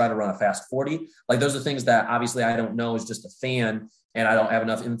drop it to try to run a fast 40? Like, those are things that obviously I don't know as just a fan, and I don't have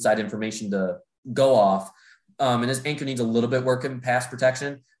enough inside information to go off. And his anchor needs a little bit work in pass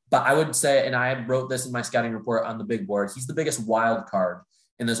protection. But I would say, and I wrote this in my scouting report on the big board, he's the biggest wild card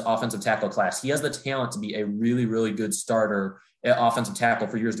in this offensive tackle class. He has the talent to be a really, really good starter at offensive tackle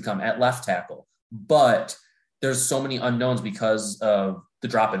for years to come at left tackle. But there's so many unknowns because of the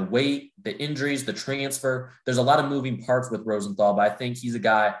drop in weight, the injuries, the transfer. There's a lot of moving parts with Rosenthal, but I think he's a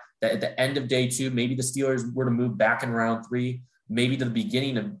guy that at the end of day 2, maybe the Steelers were to move back in round 3, maybe to the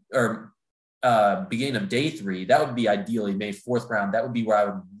beginning of day 3. That would be ideally May 4th round. That would be where I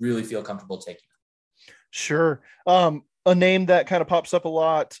would really feel comfortable taking him. Sure. A name that kind of pops up a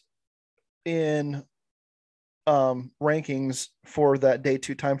lot in rankings for that day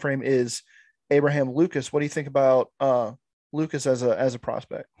 2 timeframe is Abraham Lucas. What do you think about Lucas as a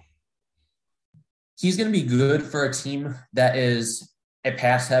prospect? He's going to be good for a team that is a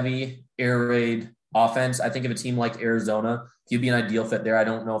pass-heavy, air raid offense. I think of a team like Arizona, he'd be an ideal fit there. I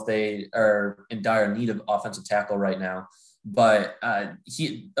don't know if they are in dire need of offensive tackle right now, but a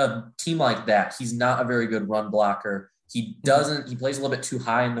team like that, he's not a very good run blocker. He plays a little bit too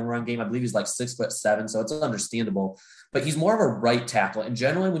high in the run game. I believe he's like 6'7", so it's understandable. But he's more of a right tackle. And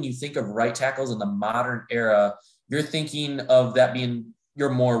generally, when you think of right tackles in the modern era, you're thinking of that being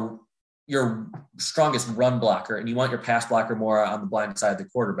your strongest run blocker, and you want your pass blocker more on the blind side of the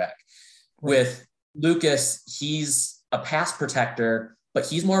quarterback. Right. With Lucas, he's a pass protector, but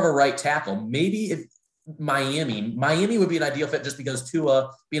he's more of a right tackle. Maybe if Miami would be an ideal fit just because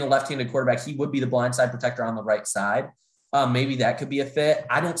Tua, being a left-handed quarterback, he would be the blindside protector on the right side. Maybe that could be a fit.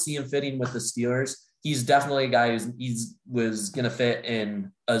 I don't see him fitting with the Steelers. He's definitely a guy was going to fit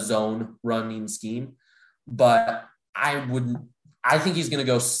in a zone running scheme, but I think he's going to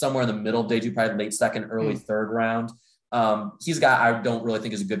go somewhere in the middle of day 2, probably late second, early third round. He's a guy I don't really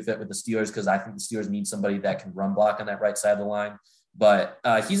think is a good fit with the Steelers because I think the Steelers need somebody that can run block on that right side of the line. But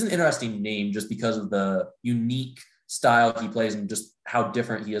he's an interesting name just because of the unique style he plays and just how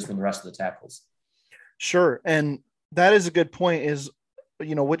different he is from the rest of the tackles. Sure. And that is a good point is,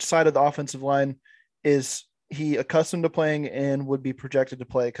 which side of the offensive line is he accustomed to playing and would be projected to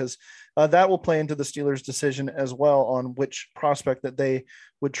play? Because that will play into the Steelers' decision as well on which prospect that they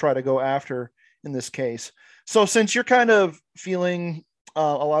would try to go after in this case. So since you're kind of feeling a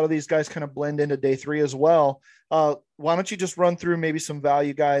lot of these guys kind of blend into day 3 as well, why don't you just run through maybe some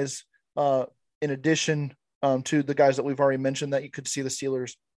value guys in addition to the guys that we've already mentioned that you could see the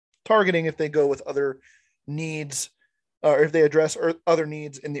Steelers targeting if they go with other needs, or if they address other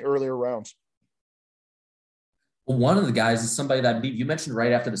needs in the earlier rounds. Well, one of the guys is somebody that I believe you mentioned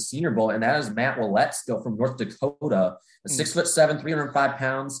right after the Senior Bowl, and that is Matt Waletzko from North Dakota, 6'7", 305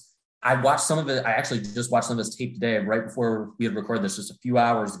 pounds. I watched some of it. I actually just watched some of his tape today, right before we had recorded this just a few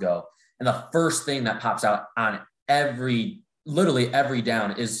hours ago. And the first thing that pops out on literally every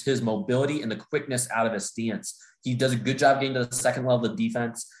down is his mobility and the quickness out of his stance. He does a good job getting to the second level of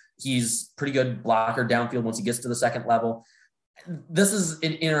defense. He's pretty good blocker downfield once he gets to the second level. This is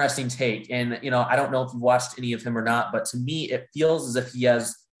an interesting take. And, I don't know if you've watched any of him or not, but to me, it feels as if he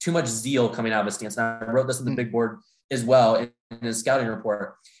has too much zeal coming out of his stance. And I wrote this in the big board as well in his scouting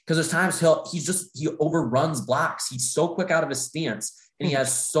report, because there's times he overruns blocks. He's so quick out of his stance and he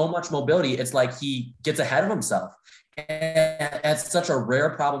has so much mobility. It's like he gets ahead of himself. And that's such a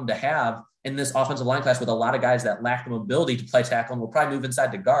rare problem to have in this offensive line class with a lot of guys that lack the mobility to play tackle and will probably move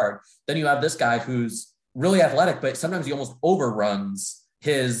inside to guard. Then you have this guy who's really athletic, but sometimes he almost overruns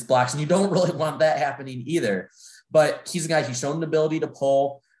his blocks, and you don't really want that happening either. But he's a guy, he's shown an ability to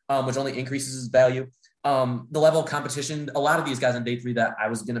pull, which only increases his value. The level of competition, a lot of these guys on day 3 that I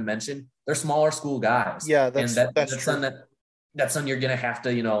was going to mention, they're smaller school guys. Yeah, that's true. That's something you're going to have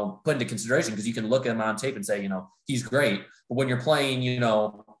to, put into consideration, because you can look at him on tape and say, he's great. But when you're playing,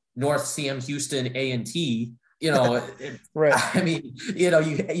 North Sam Houston A&T, right. I mean,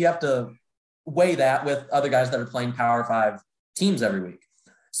 you have to weigh that with other guys that are playing Power 5 teams every week.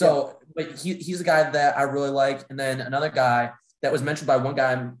 So, but he's a guy that I really like. And then another guy that was mentioned by one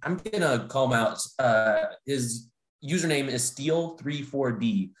guy, I'm going to call him out. His username is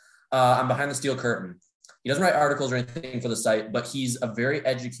Steel34D. I'm behind the Steel Curtain. He doesn't write articles or anything for the site, but he's a very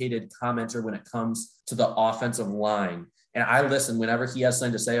educated commenter when it comes to the offensive line. And I listen whenever he has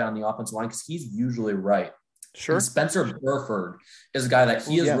something to say on the offensive line, because he's usually right. Sure. And Spencer Burford is a guy that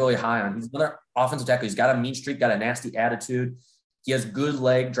he is really high on. He's another offensive tackle. He's got a mean streak, got a nasty attitude. He has good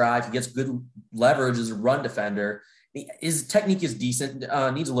leg drive. He gets good leverage as a run defender. His technique is decent,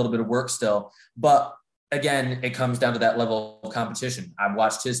 needs a little bit of work still. But again, it comes down to that level of competition. I've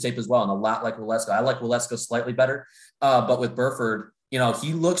watched his tape as well, and a lot like Waletzko. I like Waletzko slightly better, but with Burford, he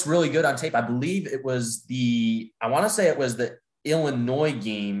looks really good on tape. I believe it was the Illinois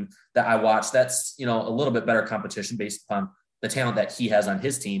game that I watched. That's, a little bit better competition based upon the talent that he has on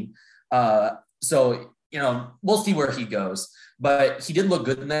his team. So, we'll see where he goes, but he did look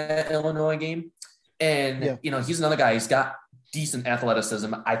good in that Illinois game. And, he's another guy. He's got decent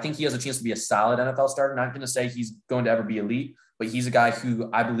athleticism. I think he has a chance to be a solid NFL starter. Not going to say he's going to ever be elite, but he's a guy who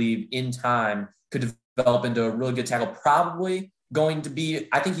I believe in time could develop into a really good tackle. Probably going to be,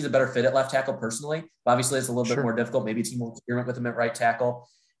 I think he's a better fit at left tackle personally. But obviously, it's a little bit more difficult. Maybe a team will experiment with him at right tackle.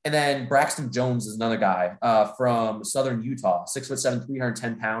 And then Braxton Jones is another guy from Southern Utah, 6'7",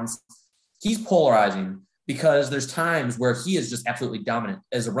 310 pounds. He's polarizing because there's times where he is just absolutely dominant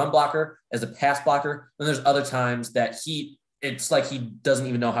as a run blocker, as a pass blocker. Then there's other times that it's like he doesn't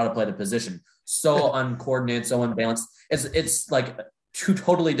even know how to play the position. So uncoordinated, so unbalanced. It's like two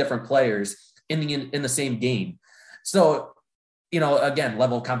totally different players in the same game. So, again,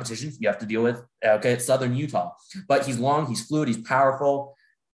 level of competition you have to deal with. Okay, it's Southern Utah, but he's long, he's fluid, he's powerful.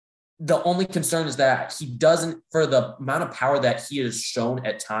 The only concern is that he doesn't, for the amount of power that he has shown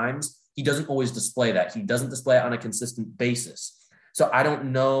at times, he doesn't always display that. He doesn't display it on a consistent basis. So I don't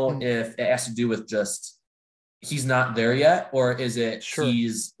know if it has to do with just he's not there yet, or is it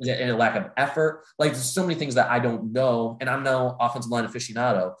is it a lack of effort? Like, there's so many things that I don't know, and I'm no offensive line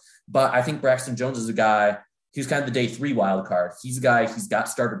aficionado, but I think Braxton Jones is a guy, he's kind of the day 3 wild card. He's a guy, he's got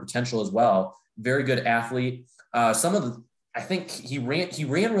starter potential as well. Very good athlete. I think he ran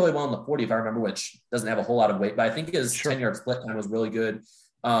really well in the 40, if I remember, which doesn't have a whole lot of weight, but I think his 10-yard split time was really good,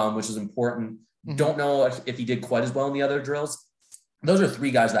 which is important. Don't know if he did quite as well in the other drills. Those are 3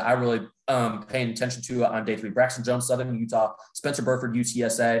 guys that I really paying attention to on day 3. Braxton Jones, Southern Utah, Spencer Burford,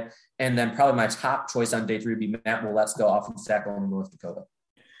 UTSA, and then probably my top choice on day 3 would be Matt Waletzko, offensive tackle in North Dakota.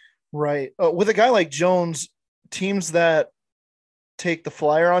 Right. With a guy like Jones, teams that take the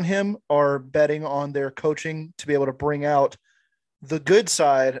flyer on him are betting on their coaching to be able to bring out the good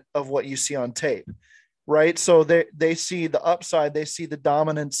side of what you see on tape, right? So they see the upside, they see the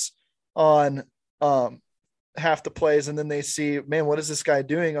dominance on half the plays, and then they see, man, what is this guy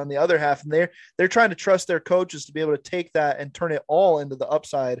doing on the other half? And they're trying to trust their coaches to be able to take that and turn it all into the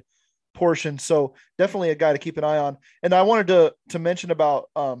upside portion. So definitely a guy to keep an eye on. And I wanted to mention about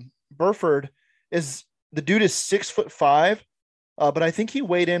Burford is the dude is 6'5", but I think he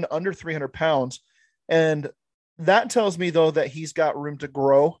weighed in under 300 pounds. And that tells me, though, that he's got room to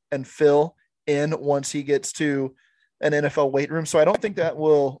grow and fill in once he gets to an NFL weight room. So I don't think that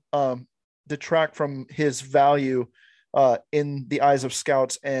will detract from his value in the eyes of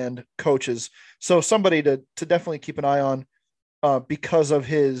scouts and coaches. So somebody to definitely keep an eye on because of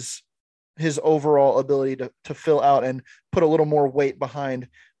his overall ability to fill out and put a little more weight behind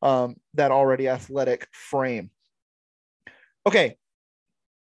that already athletic frame. Okay.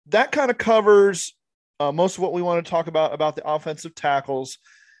 That kind of covers most of what we want to talk about the offensive tackles.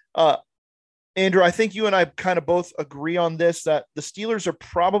 Andrew, I think you and I kind of both agree on this, that the Steelers are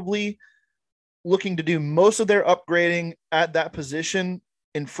probably looking to do most of their upgrading at that position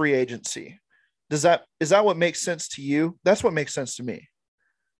in free agency. Is that what makes sense to you? That's what makes sense to me.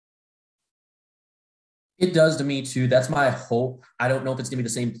 It does to me too. That's my hope. I don't know if it's going to be the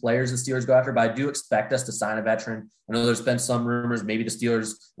same players the Steelers go after, but I do expect us to sign a veteran. I know there's been some rumors maybe the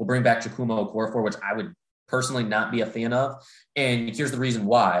Steelers will bring back Chukwuma Okorafor, which I would personally not be a fan of. And here's the reason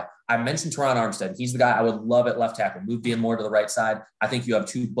why. I mentioned Teron Armstead. He's the guy I would love at left tackle. Move Dan Moore to the right side. I think you have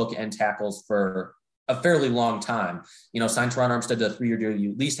two bookend tackles for a fairly long time. Sign Teron Armstead to a 3-year deal.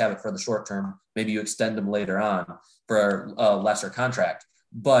 You at least have it for the short term. Maybe you extend them later on for a lesser contract.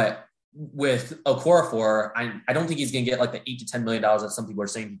 But with Okorafor, I don't think he's going to get like the $8 to $10 million that some people are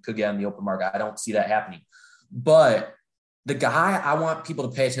saying he could get on the open market. I don't see that happening. But the guy I want people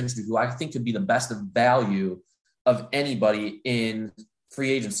to pay attention to, who I think could be the best of value of anybody in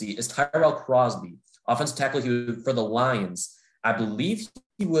free agency, is Tyrell Crosby, offensive tackle for the Lions. I believe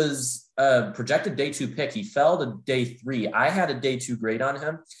he was a projected day 2 pick. He fell to day 3. I had a day 2 grade on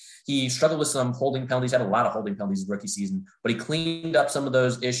him. He struggled with some holding penalties, had a lot of holding penalties his rookie season, but he cleaned up some of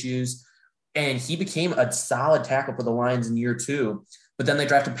those issues, and he became a solid tackle for the Lions in year 2. But then they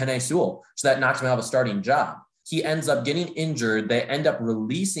drafted Penei Sewell, so that knocked him out of a starting job. He ends up getting injured. They end up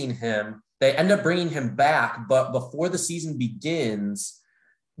releasing him. They end up bringing him back, but before the season begins,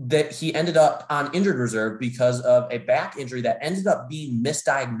 that he ended up on injured reserve because of a back injury that ended up being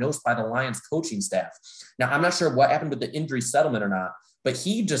misdiagnosed by the Lions coaching staff. Now, I'm not sure what happened with the injury settlement or not, but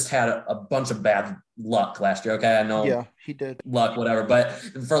he just had a bunch of bad luck last year. Okay, I know. Yeah, he did. Luck, whatever. But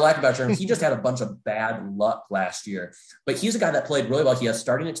for lack of better terms, he just had a bunch of bad luck last year. But he's a guy that played really well. He has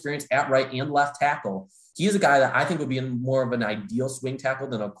starting experience at right and left tackle. He's a guy that I think would be more of an ideal swing tackle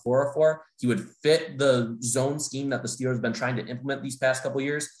than Okorafor. He would fit the zone scheme that the Steelers have been trying to implement these past couple of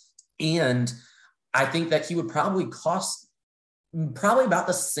years. And I think that he would probably cost about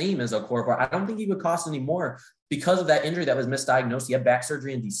the same as Okorafor. I don't think he would cost any more because of that injury that was misdiagnosed. He had back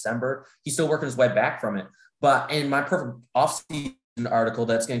surgery in December. He's still working his way back from it. But in my perfect offseason article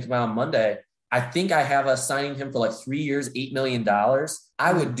that's going to come out on Monday, I think I have us signing him for like 3 years, $8 million.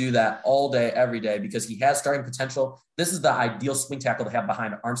 I would do that all day, every day, because he has starting potential. This is the ideal swing tackle to have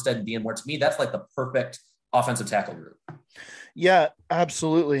behind Armstead and Dan Moore. To me, that's like the perfect offensive tackle group. Yeah,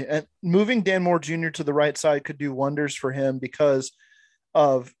 absolutely. And moving Dan Moore Jr. to the right side could do wonders for him because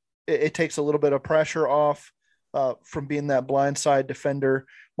of it takes a little bit of pressure off from being that blind side defender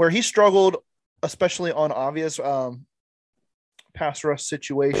where he struggled, especially on obvious pass rush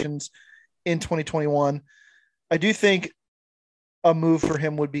situations in 2021. I do think a move for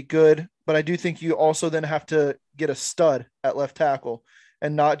him would be good, but I do think you also then have to get a stud at left tackle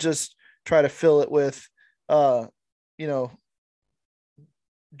and not just try to fill it with,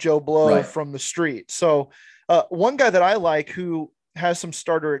 Joe Blow from the street. So one guy that I like who has some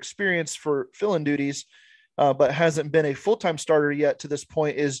starter experience for fill-in duties, but hasn't been a full-time starter yet to this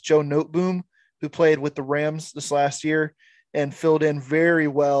point is Joe Noteboom, who played with the Rams this last year and filled in very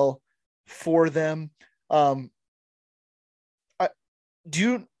well for them. Andrew,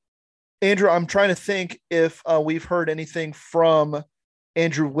 I'm trying to think if we've heard anything from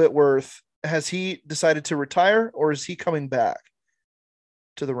Andrew Whitworth. Has he decided to retire or is he coming back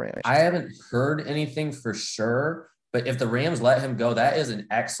to the Rams? I haven't heard anything for sure, but if the Rams let him go, that is an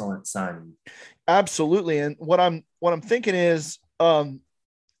excellent signing. Absolutely. And what I'm thinking is the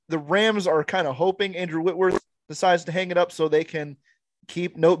Rams are kind of hoping Andrew Whitworth decides to hang it up so they can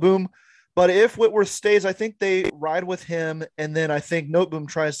keep Noteboom. But if Whitworth stays, I think they ride with him. And then I think Noteboom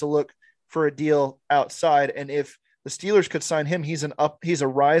tries to look for a deal outside. And if the Steelers could sign him, he's a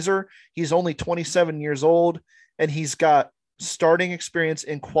riser. He's only 27 years old and he's got starting experience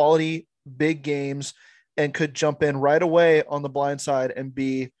in quality big games and could jump in right away on the blind side and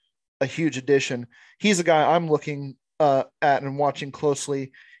be a huge addition. He's a guy I'm looking at and watching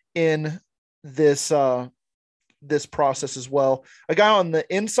closely in this this process as well. A guy on the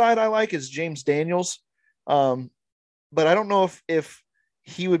inside I like is James Daniels, but I don't know if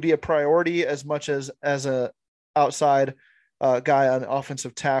he would be a priority as much as a outside guy on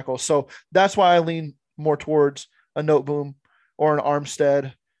offensive tackle. So that's why I lean more towards a Noteboom or an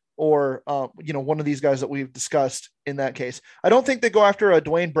Armstead or one of these guys that we've discussed in that case. I don't think they go after a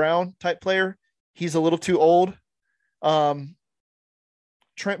Dwayne Brown type player. He's a little too old. Trent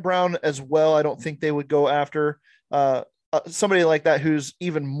Brown as well. I don't think they would go after somebody like that who's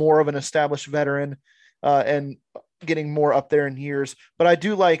even more of an established veteran and getting more up there in years. But I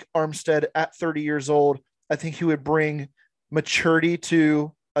do like Armstead at 30 years old. I think he would bring maturity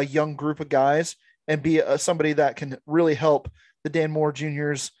to a young group of guys and be somebody that can really help the Dan Moore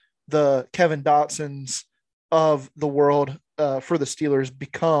Jr.'s, the Kevin Dotsons of the world for the Steelers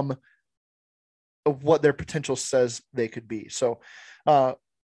become what their potential says they could be. So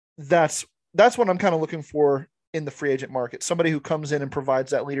that's what I'm kind of looking for in the free agent market. Somebody who comes in and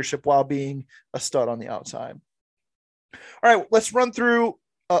provides that leadership while being a stud on the outside. All right, let's run through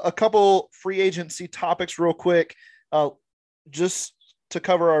a couple free agency topics real quick, just to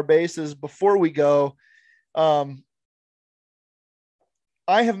cover our bases before we go.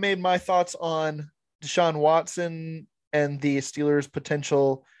 I have made my thoughts on Deshaun Watson and the Steelers'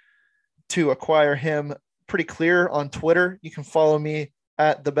 potential to acquire him pretty clear on Twitter. You can follow me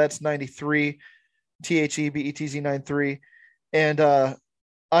at thebets93, THEBETZ93. And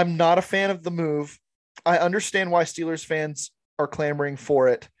I'm not a fan of the move. I understand why Steelers fans are clamoring for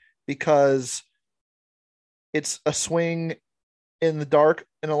it, because it's a swing in the dark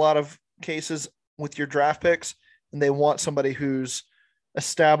in a lot of cases with your draft picks, and they want somebody who's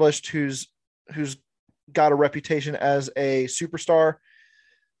established, who's got a reputation as a superstar.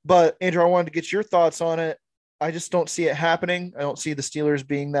 But Andrew, I wanted to get your thoughts on it. I just don't see it happening. I don't see the Steelers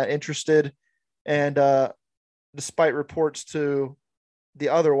being that interested. And despite reports to the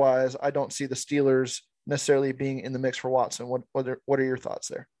otherwise, I don't see the Steelers necessarily being in the mix for Watson. What are your thoughts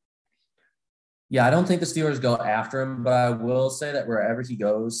there? Yeah, I don't think the Steelers go after him, but I will say that wherever he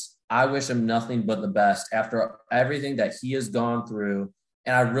goes, I wish him nothing but the best after everything that he has gone through.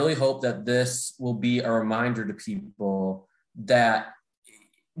 And I really hope that this will be a reminder to people that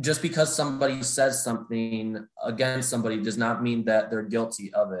just because somebody says something against somebody does not mean that they're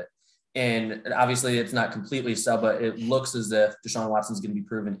guilty of it. And obviously it's not completely so, but it looks as if Deshaun Watson's going to be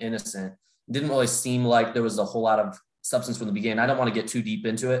proven innocent. It didn't really seem like there was a whole lot of substance from the beginning. I don't want to get too deep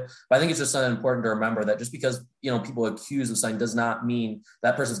into it, but I think it's just something important to remember that just because, people accuse of something does not mean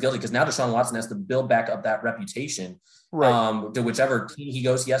that person's guilty, because now Deshaun Watson has to build back up that reputation. Right. To whichever team he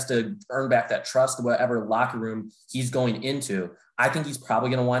goes, he has to earn back that trust to whatever locker room he's going into. I think he's probably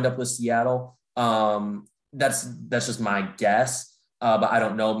going to wind up with Seattle. That's just my guess. But I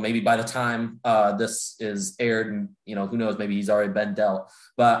don't know, maybe by the time this is aired and, who knows, maybe he's already been dealt.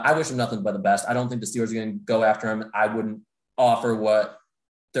 But I wish him nothing but the best. I don't think the Steelers are going to go after him. I wouldn't offer what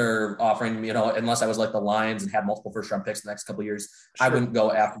they're offering, unless I was like the Lions and had multiple first-round picks in the next couple of years. Sure. I wouldn't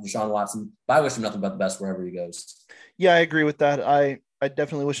go after Deshaun Watson, but I wish him nothing but the best wherever he goes. Yeah, I agree with that. I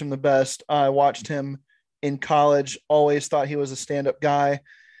definitely wish him the best. I watched him in college, always thought he was a stand-up guy.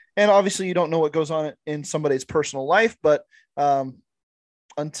 And obviously you don't know what goes on in somebody's personal life, but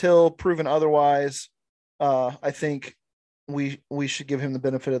until proven otherwise, I think we should give him the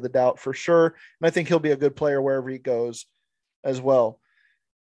benefit of the doubt for sure. And I think he'll be a good player wherever he goes as well.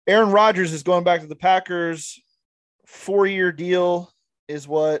 Aaron Rodgers is going back to the Packers. 4-year deal is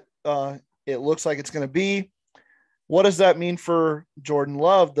what it looks like it's going to be. What does that mean for Jordan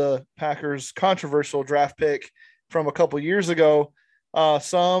Love, the Packers' controversial draft pick from a couple years ago?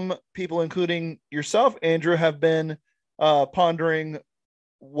 Some people, including yourself, Andrew, have been pondering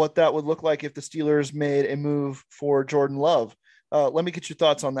what that would look like if the Steelers made a move for Jordan Love. Let me get your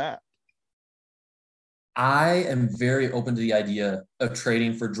thoughts on that. I am very open to the idea of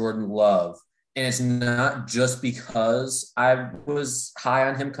trading for Jordan Love. And it's not just because I was high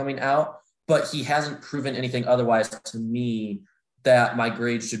on him coming out, but he hasn't proven anything otherwise to me that my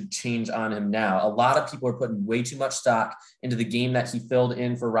grade should change on him now. A lot of people are putting way too much stock into the game that he filled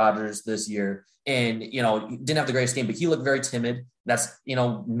in for Rodgers this year. And, he didn't have the greatest game, but he looked very timid. That's,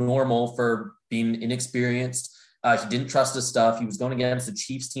 normal for being inexperienced. He didn't trust his stuff. He was going against the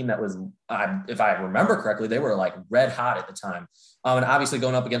Chiefs team that was, if I remember correctly, they were like red hot at the time. And obviously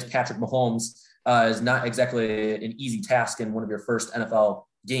going up against Patrick Mahomes is not exactly an easy task in one of your first NFL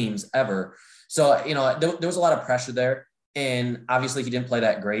games ever. So, there was a lot of pressure there. And obviously he didn't play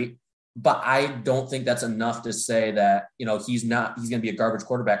that great, but I don't think that's enough to say that, he's going to be a garbage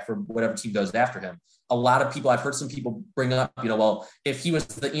quarterback for whatever team goes after him. A lot of people, I've heard some people bring up, well, if he was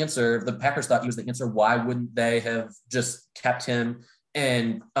the answer, if the Packers thought he was the answer, why wouldn't they have just kept him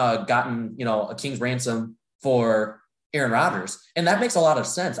and gotten, a king's ransom for Aaron Rodgers. And that makes a lot of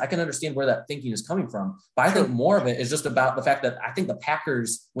sense. I can understand where that thinking is coming from. But I think more of it is just about the fact that I think the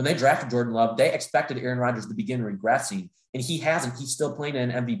Packers, when they drafted Jordan Love, they expected Aaron Rodgers to begin regressing. And he hasn't. He's still playing at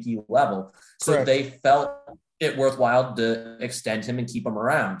an MVP level. So Correct. they felt it worthwhile to extend him and keep him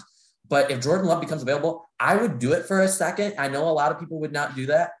around. But if Jordan Love becomes available, I would do it for a second. I know a lot of people would not do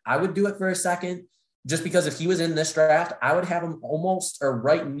that. I would do it for a second just because if he was in this draft, I would have him almost or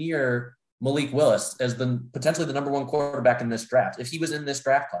right near Malik Willis as potentially the number one quarterback in this draft, if he was in this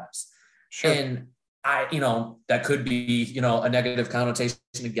draft class. Sure. And that could be, a negative connotation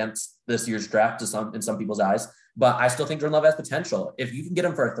against this year's draft in some people's eyes, but I still think Jordan Love has potential. If you can get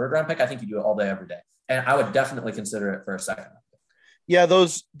him for a 3rd round pick, I think you do it all day, every day. And I would definitely consider it for a 2nd round pick. Yeah.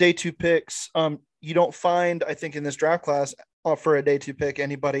 Those day 2 picks, you don't find, I think in this draft class for a day 2 pick,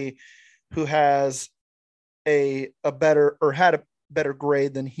 anybody who has a better or had a better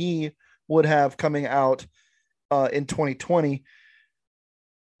grade than he would have coming out in 2020.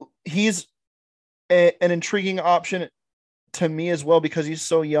 He's an intriguing option to me as well because he's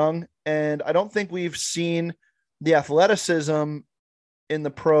so young, and I don't think we've seen the athleticism in the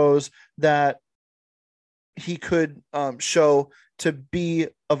pros that he could show to be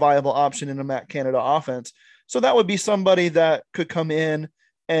a viable option in a Matt Canada offense. So that would be somebody that could come in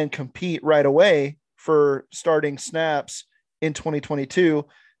and compete right away for starting snaps in 2022.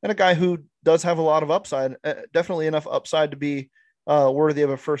 And a guy who does have a lot of upside, definitely enough upside to be worthy of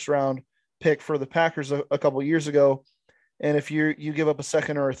a 1st round pick for the Packers a couple of years ago. And if you give up a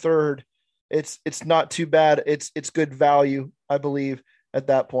 2nd or a 3rd, it's not too bad. It's good value, I believe, at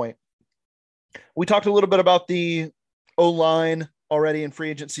that point. We talked a little bit about the O-line already in free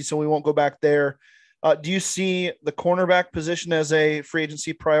agency, so we won't go back there. Do you see the cornerback position as a free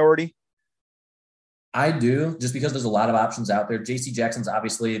agency priority? I do, just because there's a lot of options out there. J.C. Jackson's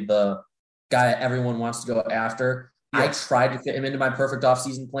obviously the guy everyone wants to go after. Yeah. I tried to fit him into my perfect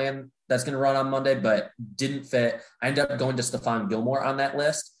offseason plan that's going to run on Monday, but didn't fit. I ended up going to Stephon Gilmore on that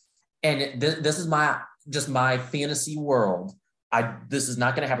list. And this is my fantasy world. This is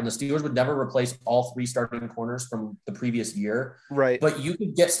not going to happen. The Steelers would never replace all 3 starting corners from the previous year. Right. But you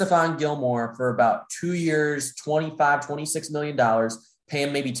could get Stephon Gilmore for about 2 years, $26 million, pay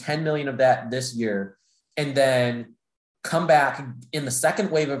him maybe $10 million of that this year, and then come back in the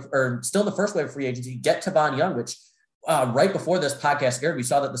second wave still the first wave of free agency, get Tavon Young, which right before this podcast aired, we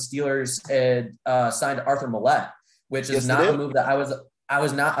saw that the Steelers had signed Arthur Millette, which is not a move that I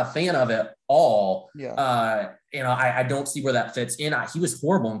was not a fan of at all. Yeah. I don't see where that fits in. He was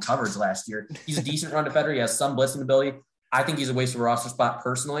horrible in coverage last year. He's a decent run defender. He has some blitzing ability. I think he's a waste of a roster spot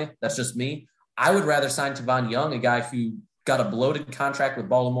personally. That's just me. I would rather sign Tavon Young, a guy who got a bloated contract with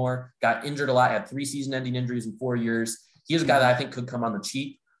Baltimore, got injured a lot, had 3 season-ending injuries in 4 years. He is a guy that I think could come on the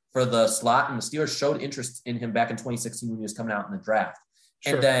cheap for the slot, and the Steelers showed interest in him back in 2016 when he was coming out in the draft.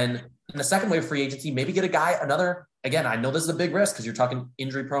 Sure. And then in the second wave of free agency, maybe get a guy, again, I know this is a big risk because you're talking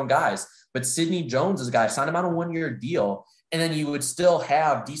injury-prone guys, but Sidney Jones is a guy, sign him on a 1-year deal, and then you would still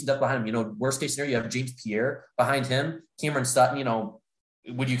have decent depth behind him. Worst-case scenario, you have James Pierre behind him, Cameron Sutton,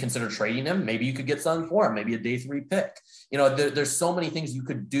 would you consider trading him? Maybe you could get something for him, maybe a day 3 pick. There's so many things you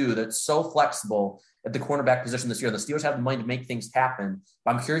could do that's so flexible at the cornerback position this year. The Steelers have the money to make things happen,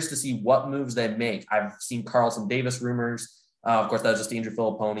 but I'm curious to see what moves they make. I've seen Carlson Davis rumors. Of course, that was just Andrew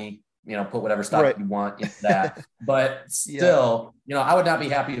Filipponi. Put whatever stock you want into that. But still, I would not be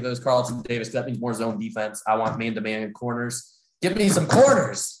happy if it was Carlton Davis, because that means more zone defense. I want man-to-man corners. Give me some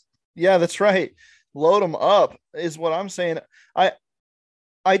corners. Yeah, that's right. Load them up is what I'm saying.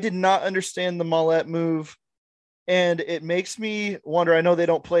 I did not understand the Millette move, and it makes me wonder. I know they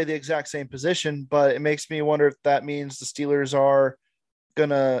don't play the exact same position, but it makes me wonder if that means the Steelers are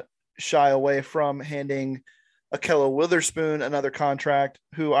going to shy away from handing Ahkello Witherspoon another contract,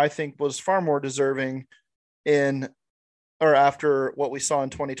 who I think was far more deserving after what we saw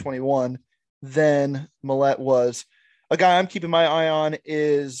in 2021 than Millette was. A guy I'm keeping my eye on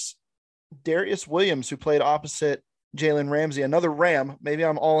is Darius Williams, who played opposite Jalen Ramsey, another Ram. Maybe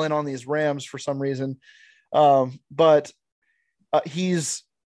I'm all in on these Rams for some reason. But he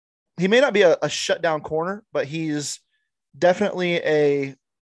may not be a shutdown corner, but he's definitely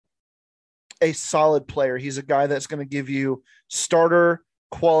a solid player. He's a guy that's going to give you starter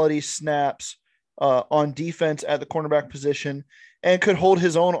quality snaps on defense at the cornerback position, and could hold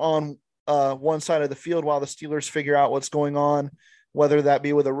his own on one side of the field while the Steelers figure out what's going on, whether that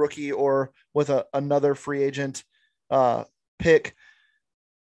be with a rookie or with another free agent pickup.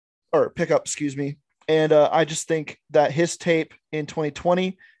 And I just think that his tape in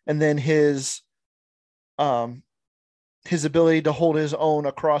 2020 and then his ability to hold his own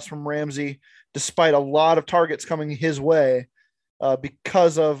across from Ramsey despite a lot of targets coming his way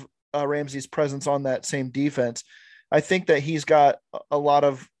because of Ramsey's presence on that same defense. I think that he's got a lot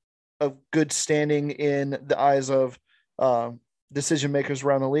of good standing in the eyes of decision makers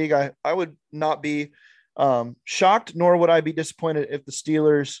around the league. I would not be shocked, nor would I be disappointed if the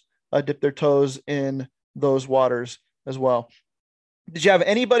Steelers dip their toes in those waters as well. Did you have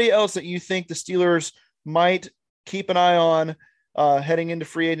anybody else that you think the Steelers might keep an eye on heading into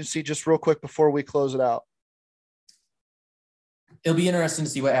free agency, just real quick before we close it out? It'll be interesting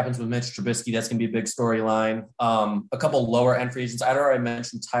to see what happens with Mitch Trubisky. That's going to be a big storyline. A couple lower end free agents. I'd already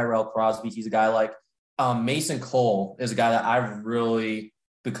mentioned Tyrell Crosby. He's a guy like Mason Cole is a guy that I've really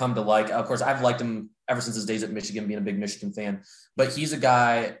become to like. Of course, I've liked him ever since his days at Michigan, being a big Michigan fan. But he's a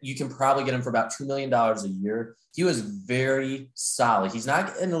guy, you can probably get him for about $2 million a year. He was very solid. He's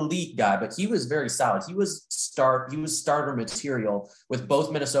not an elite guy, but he was very solid. He was starter material with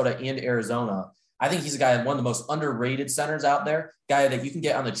both Minnesota and Arizona. I think he's a guy, one of the most underrated centers out there, guy that you can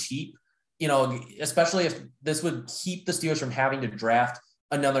get on the cheap, especially if this would keep the Steelers from having to draft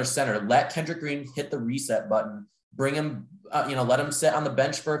another center. Let Kendrick Green hit the reset button, bring him, let him sit on the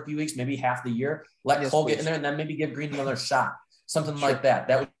bench for a few weeks, maybe half the year, let Cole get in there, and then maybe give Green another shot, something like that.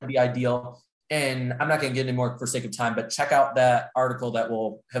 That would be ideal. And I'm not going to get any more for sake of time, but check out that article that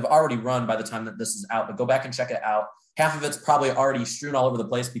will have already run by the time that this is out, but go back and check it out. Half of it's probably already strewn all over the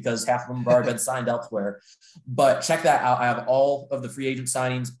place because half of them have already been signed elsewhere. But check that out. I have all of the free agent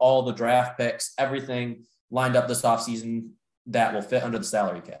signings, all the draft picks, everything lined up this offseason that will fit under the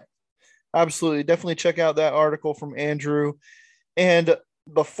salary cap. Absolutely. Definitely check out that article from Andrew. And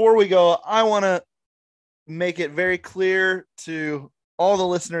before we go, I want to make it very clear to all the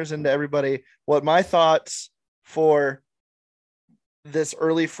listeners and to everybody what my thoughts for this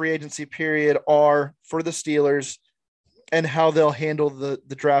early free agency period are for the Steelers and how they'll handle the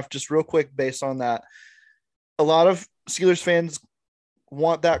draft, just real quick based on that. A lot of Steelers fans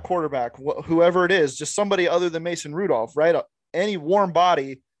want that quarterback, whoever it is, just somebody other than Mason Rudolph, right? Any warm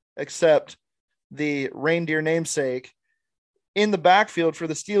body except the reindeer namesake in the backfield for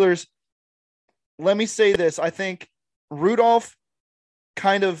the Steelers. Let me say this. I think Rudolph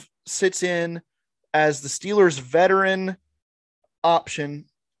kind of sits in as the Steelers' veteran option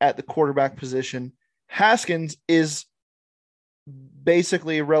at the quarterback position. Haskins is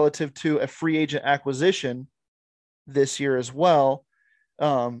basically relative to a free agent acquisition this year as well,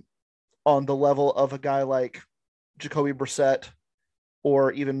 on the level of a guy like Jacoby Brissett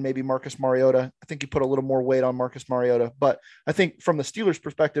or even maybe Marcus Mariota. I think you put a little more weight on Marcus Mariota, but I think from the Steelers'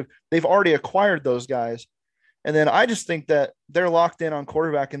 perspective, they've already acquired those guys. And then I just think that they're locked in on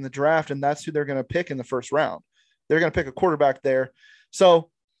quarterback in the draft, and that's who they're going to pick in the first round. They're going to pick a quarterback there. So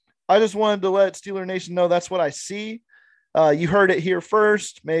I just wanted to let Steeler Nation know that's what I see. You heard it here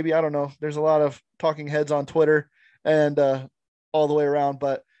first. Maybe, I don't know. There's a lot of talking heads on Twitter and all the way around,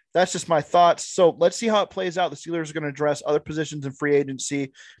 but that's just my thoughts. So let's see how it plays out. The Steelers are going to address other positions in free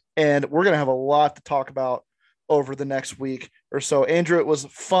agency, and we're going to have a lot to talk about over the next week or so. Andrew, it was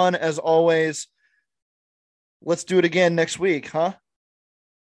fun as always. Let's do it again next week, huh?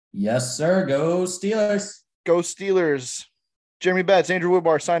 Yes, sir. Go Steelers. Go Steelers. Jeremy Betts, Andrew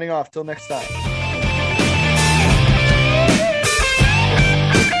Woodbar signing off. Till next time.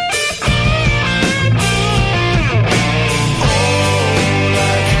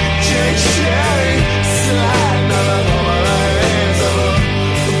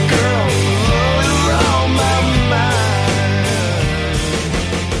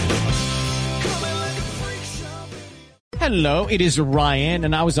 Hello, it is Ryan,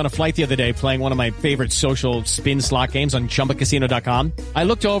 and I was on a flight the other day playing one of my favorite social spin slot games on ChumbaCasino.com. I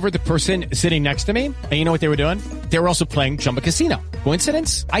looked over at the person sitting next to me, and you know what they were doing? They were also playing Chumba Casino.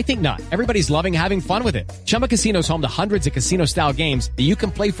 Coincidence? I think not. Everybody's loving having fun with it. Chumba Casino is home to hundreds of casino-style games that you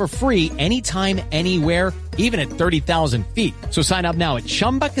can play for free anytime, anywhere, even at 30,000 feet. So sign up now at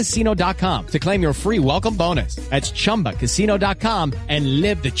ChumbaCasino.com to claim your free welcome bonus. That's ChumbaCasino.com and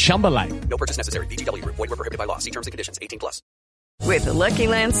live the Chumba life. No purchase necessary. VGW. Void where prohibited by law. See terms and conditions. 18+. With the Lucky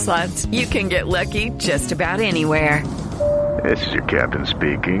Land Slots, you can get lucky just about anywhere. This is your captain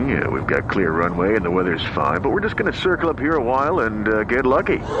speaking. We've got clear runway and the weather's fine, but we're just going to circle up here a while and get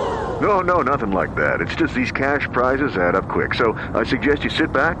lucky. No, nothing like that. It's just these cash prizes add up quick. So I suggest you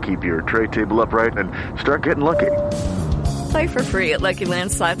sit back, keep your tray table upright, and start getting lucky. Play for free at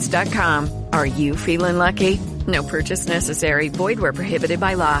LuckyLandSlots.com. Are you feeling lucky? No purchase necessary. Void where prohibited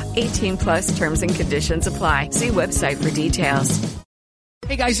by law. 18+ terms and conditions apply. See website for details.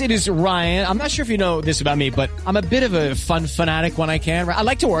 Hey guys, it is Ryan. I'm not sure if you know this about me, but I'm a bit of a fun fanatic when I can. I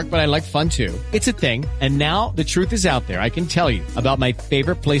like to work, but I like fun too. It's a thing. And now the truth is out there. I can tell you about my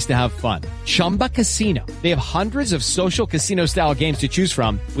favorite place to have fun. Chumba Casino. They have hundreds of social casino style games to choose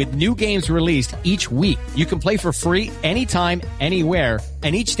from with new games released each week. You can play for free anytime, anywhere.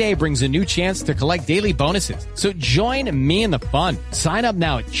 And each day brings a new chance to collect daily bonuses. So join me in the fun. Sign up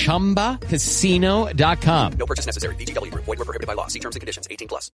now at ChumbaCasino.com. No purchase necessary. VGW Group. Void where prohibited by law. See terms and conditions.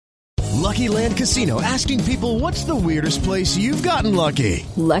 18+. Lucky Land Casino, asking people, what's the weirdest place you've gotten lucky?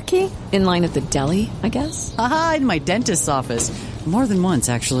 Lucky? In line at the deli, I guess? Aha, in my dentist's office. More than once,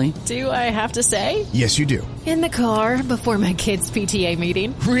 actually. Do I have to say? Yes, you do. In the car before my kids' PTA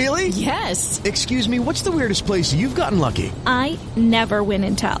meeting. Really? Yes. Excuse me, what's the weirdest place you've gotten lucky? I never win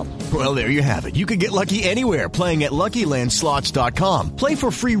and tell. Well, there you have it. You can get lucky anywhere, playing at LuckyLandSlots.com. Play for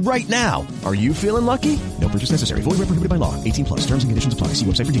free right now. Are you feeling lucky? No purchase necessary. Void where prohibited by law. 18+. Terms and conditions apply. See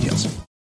website for details.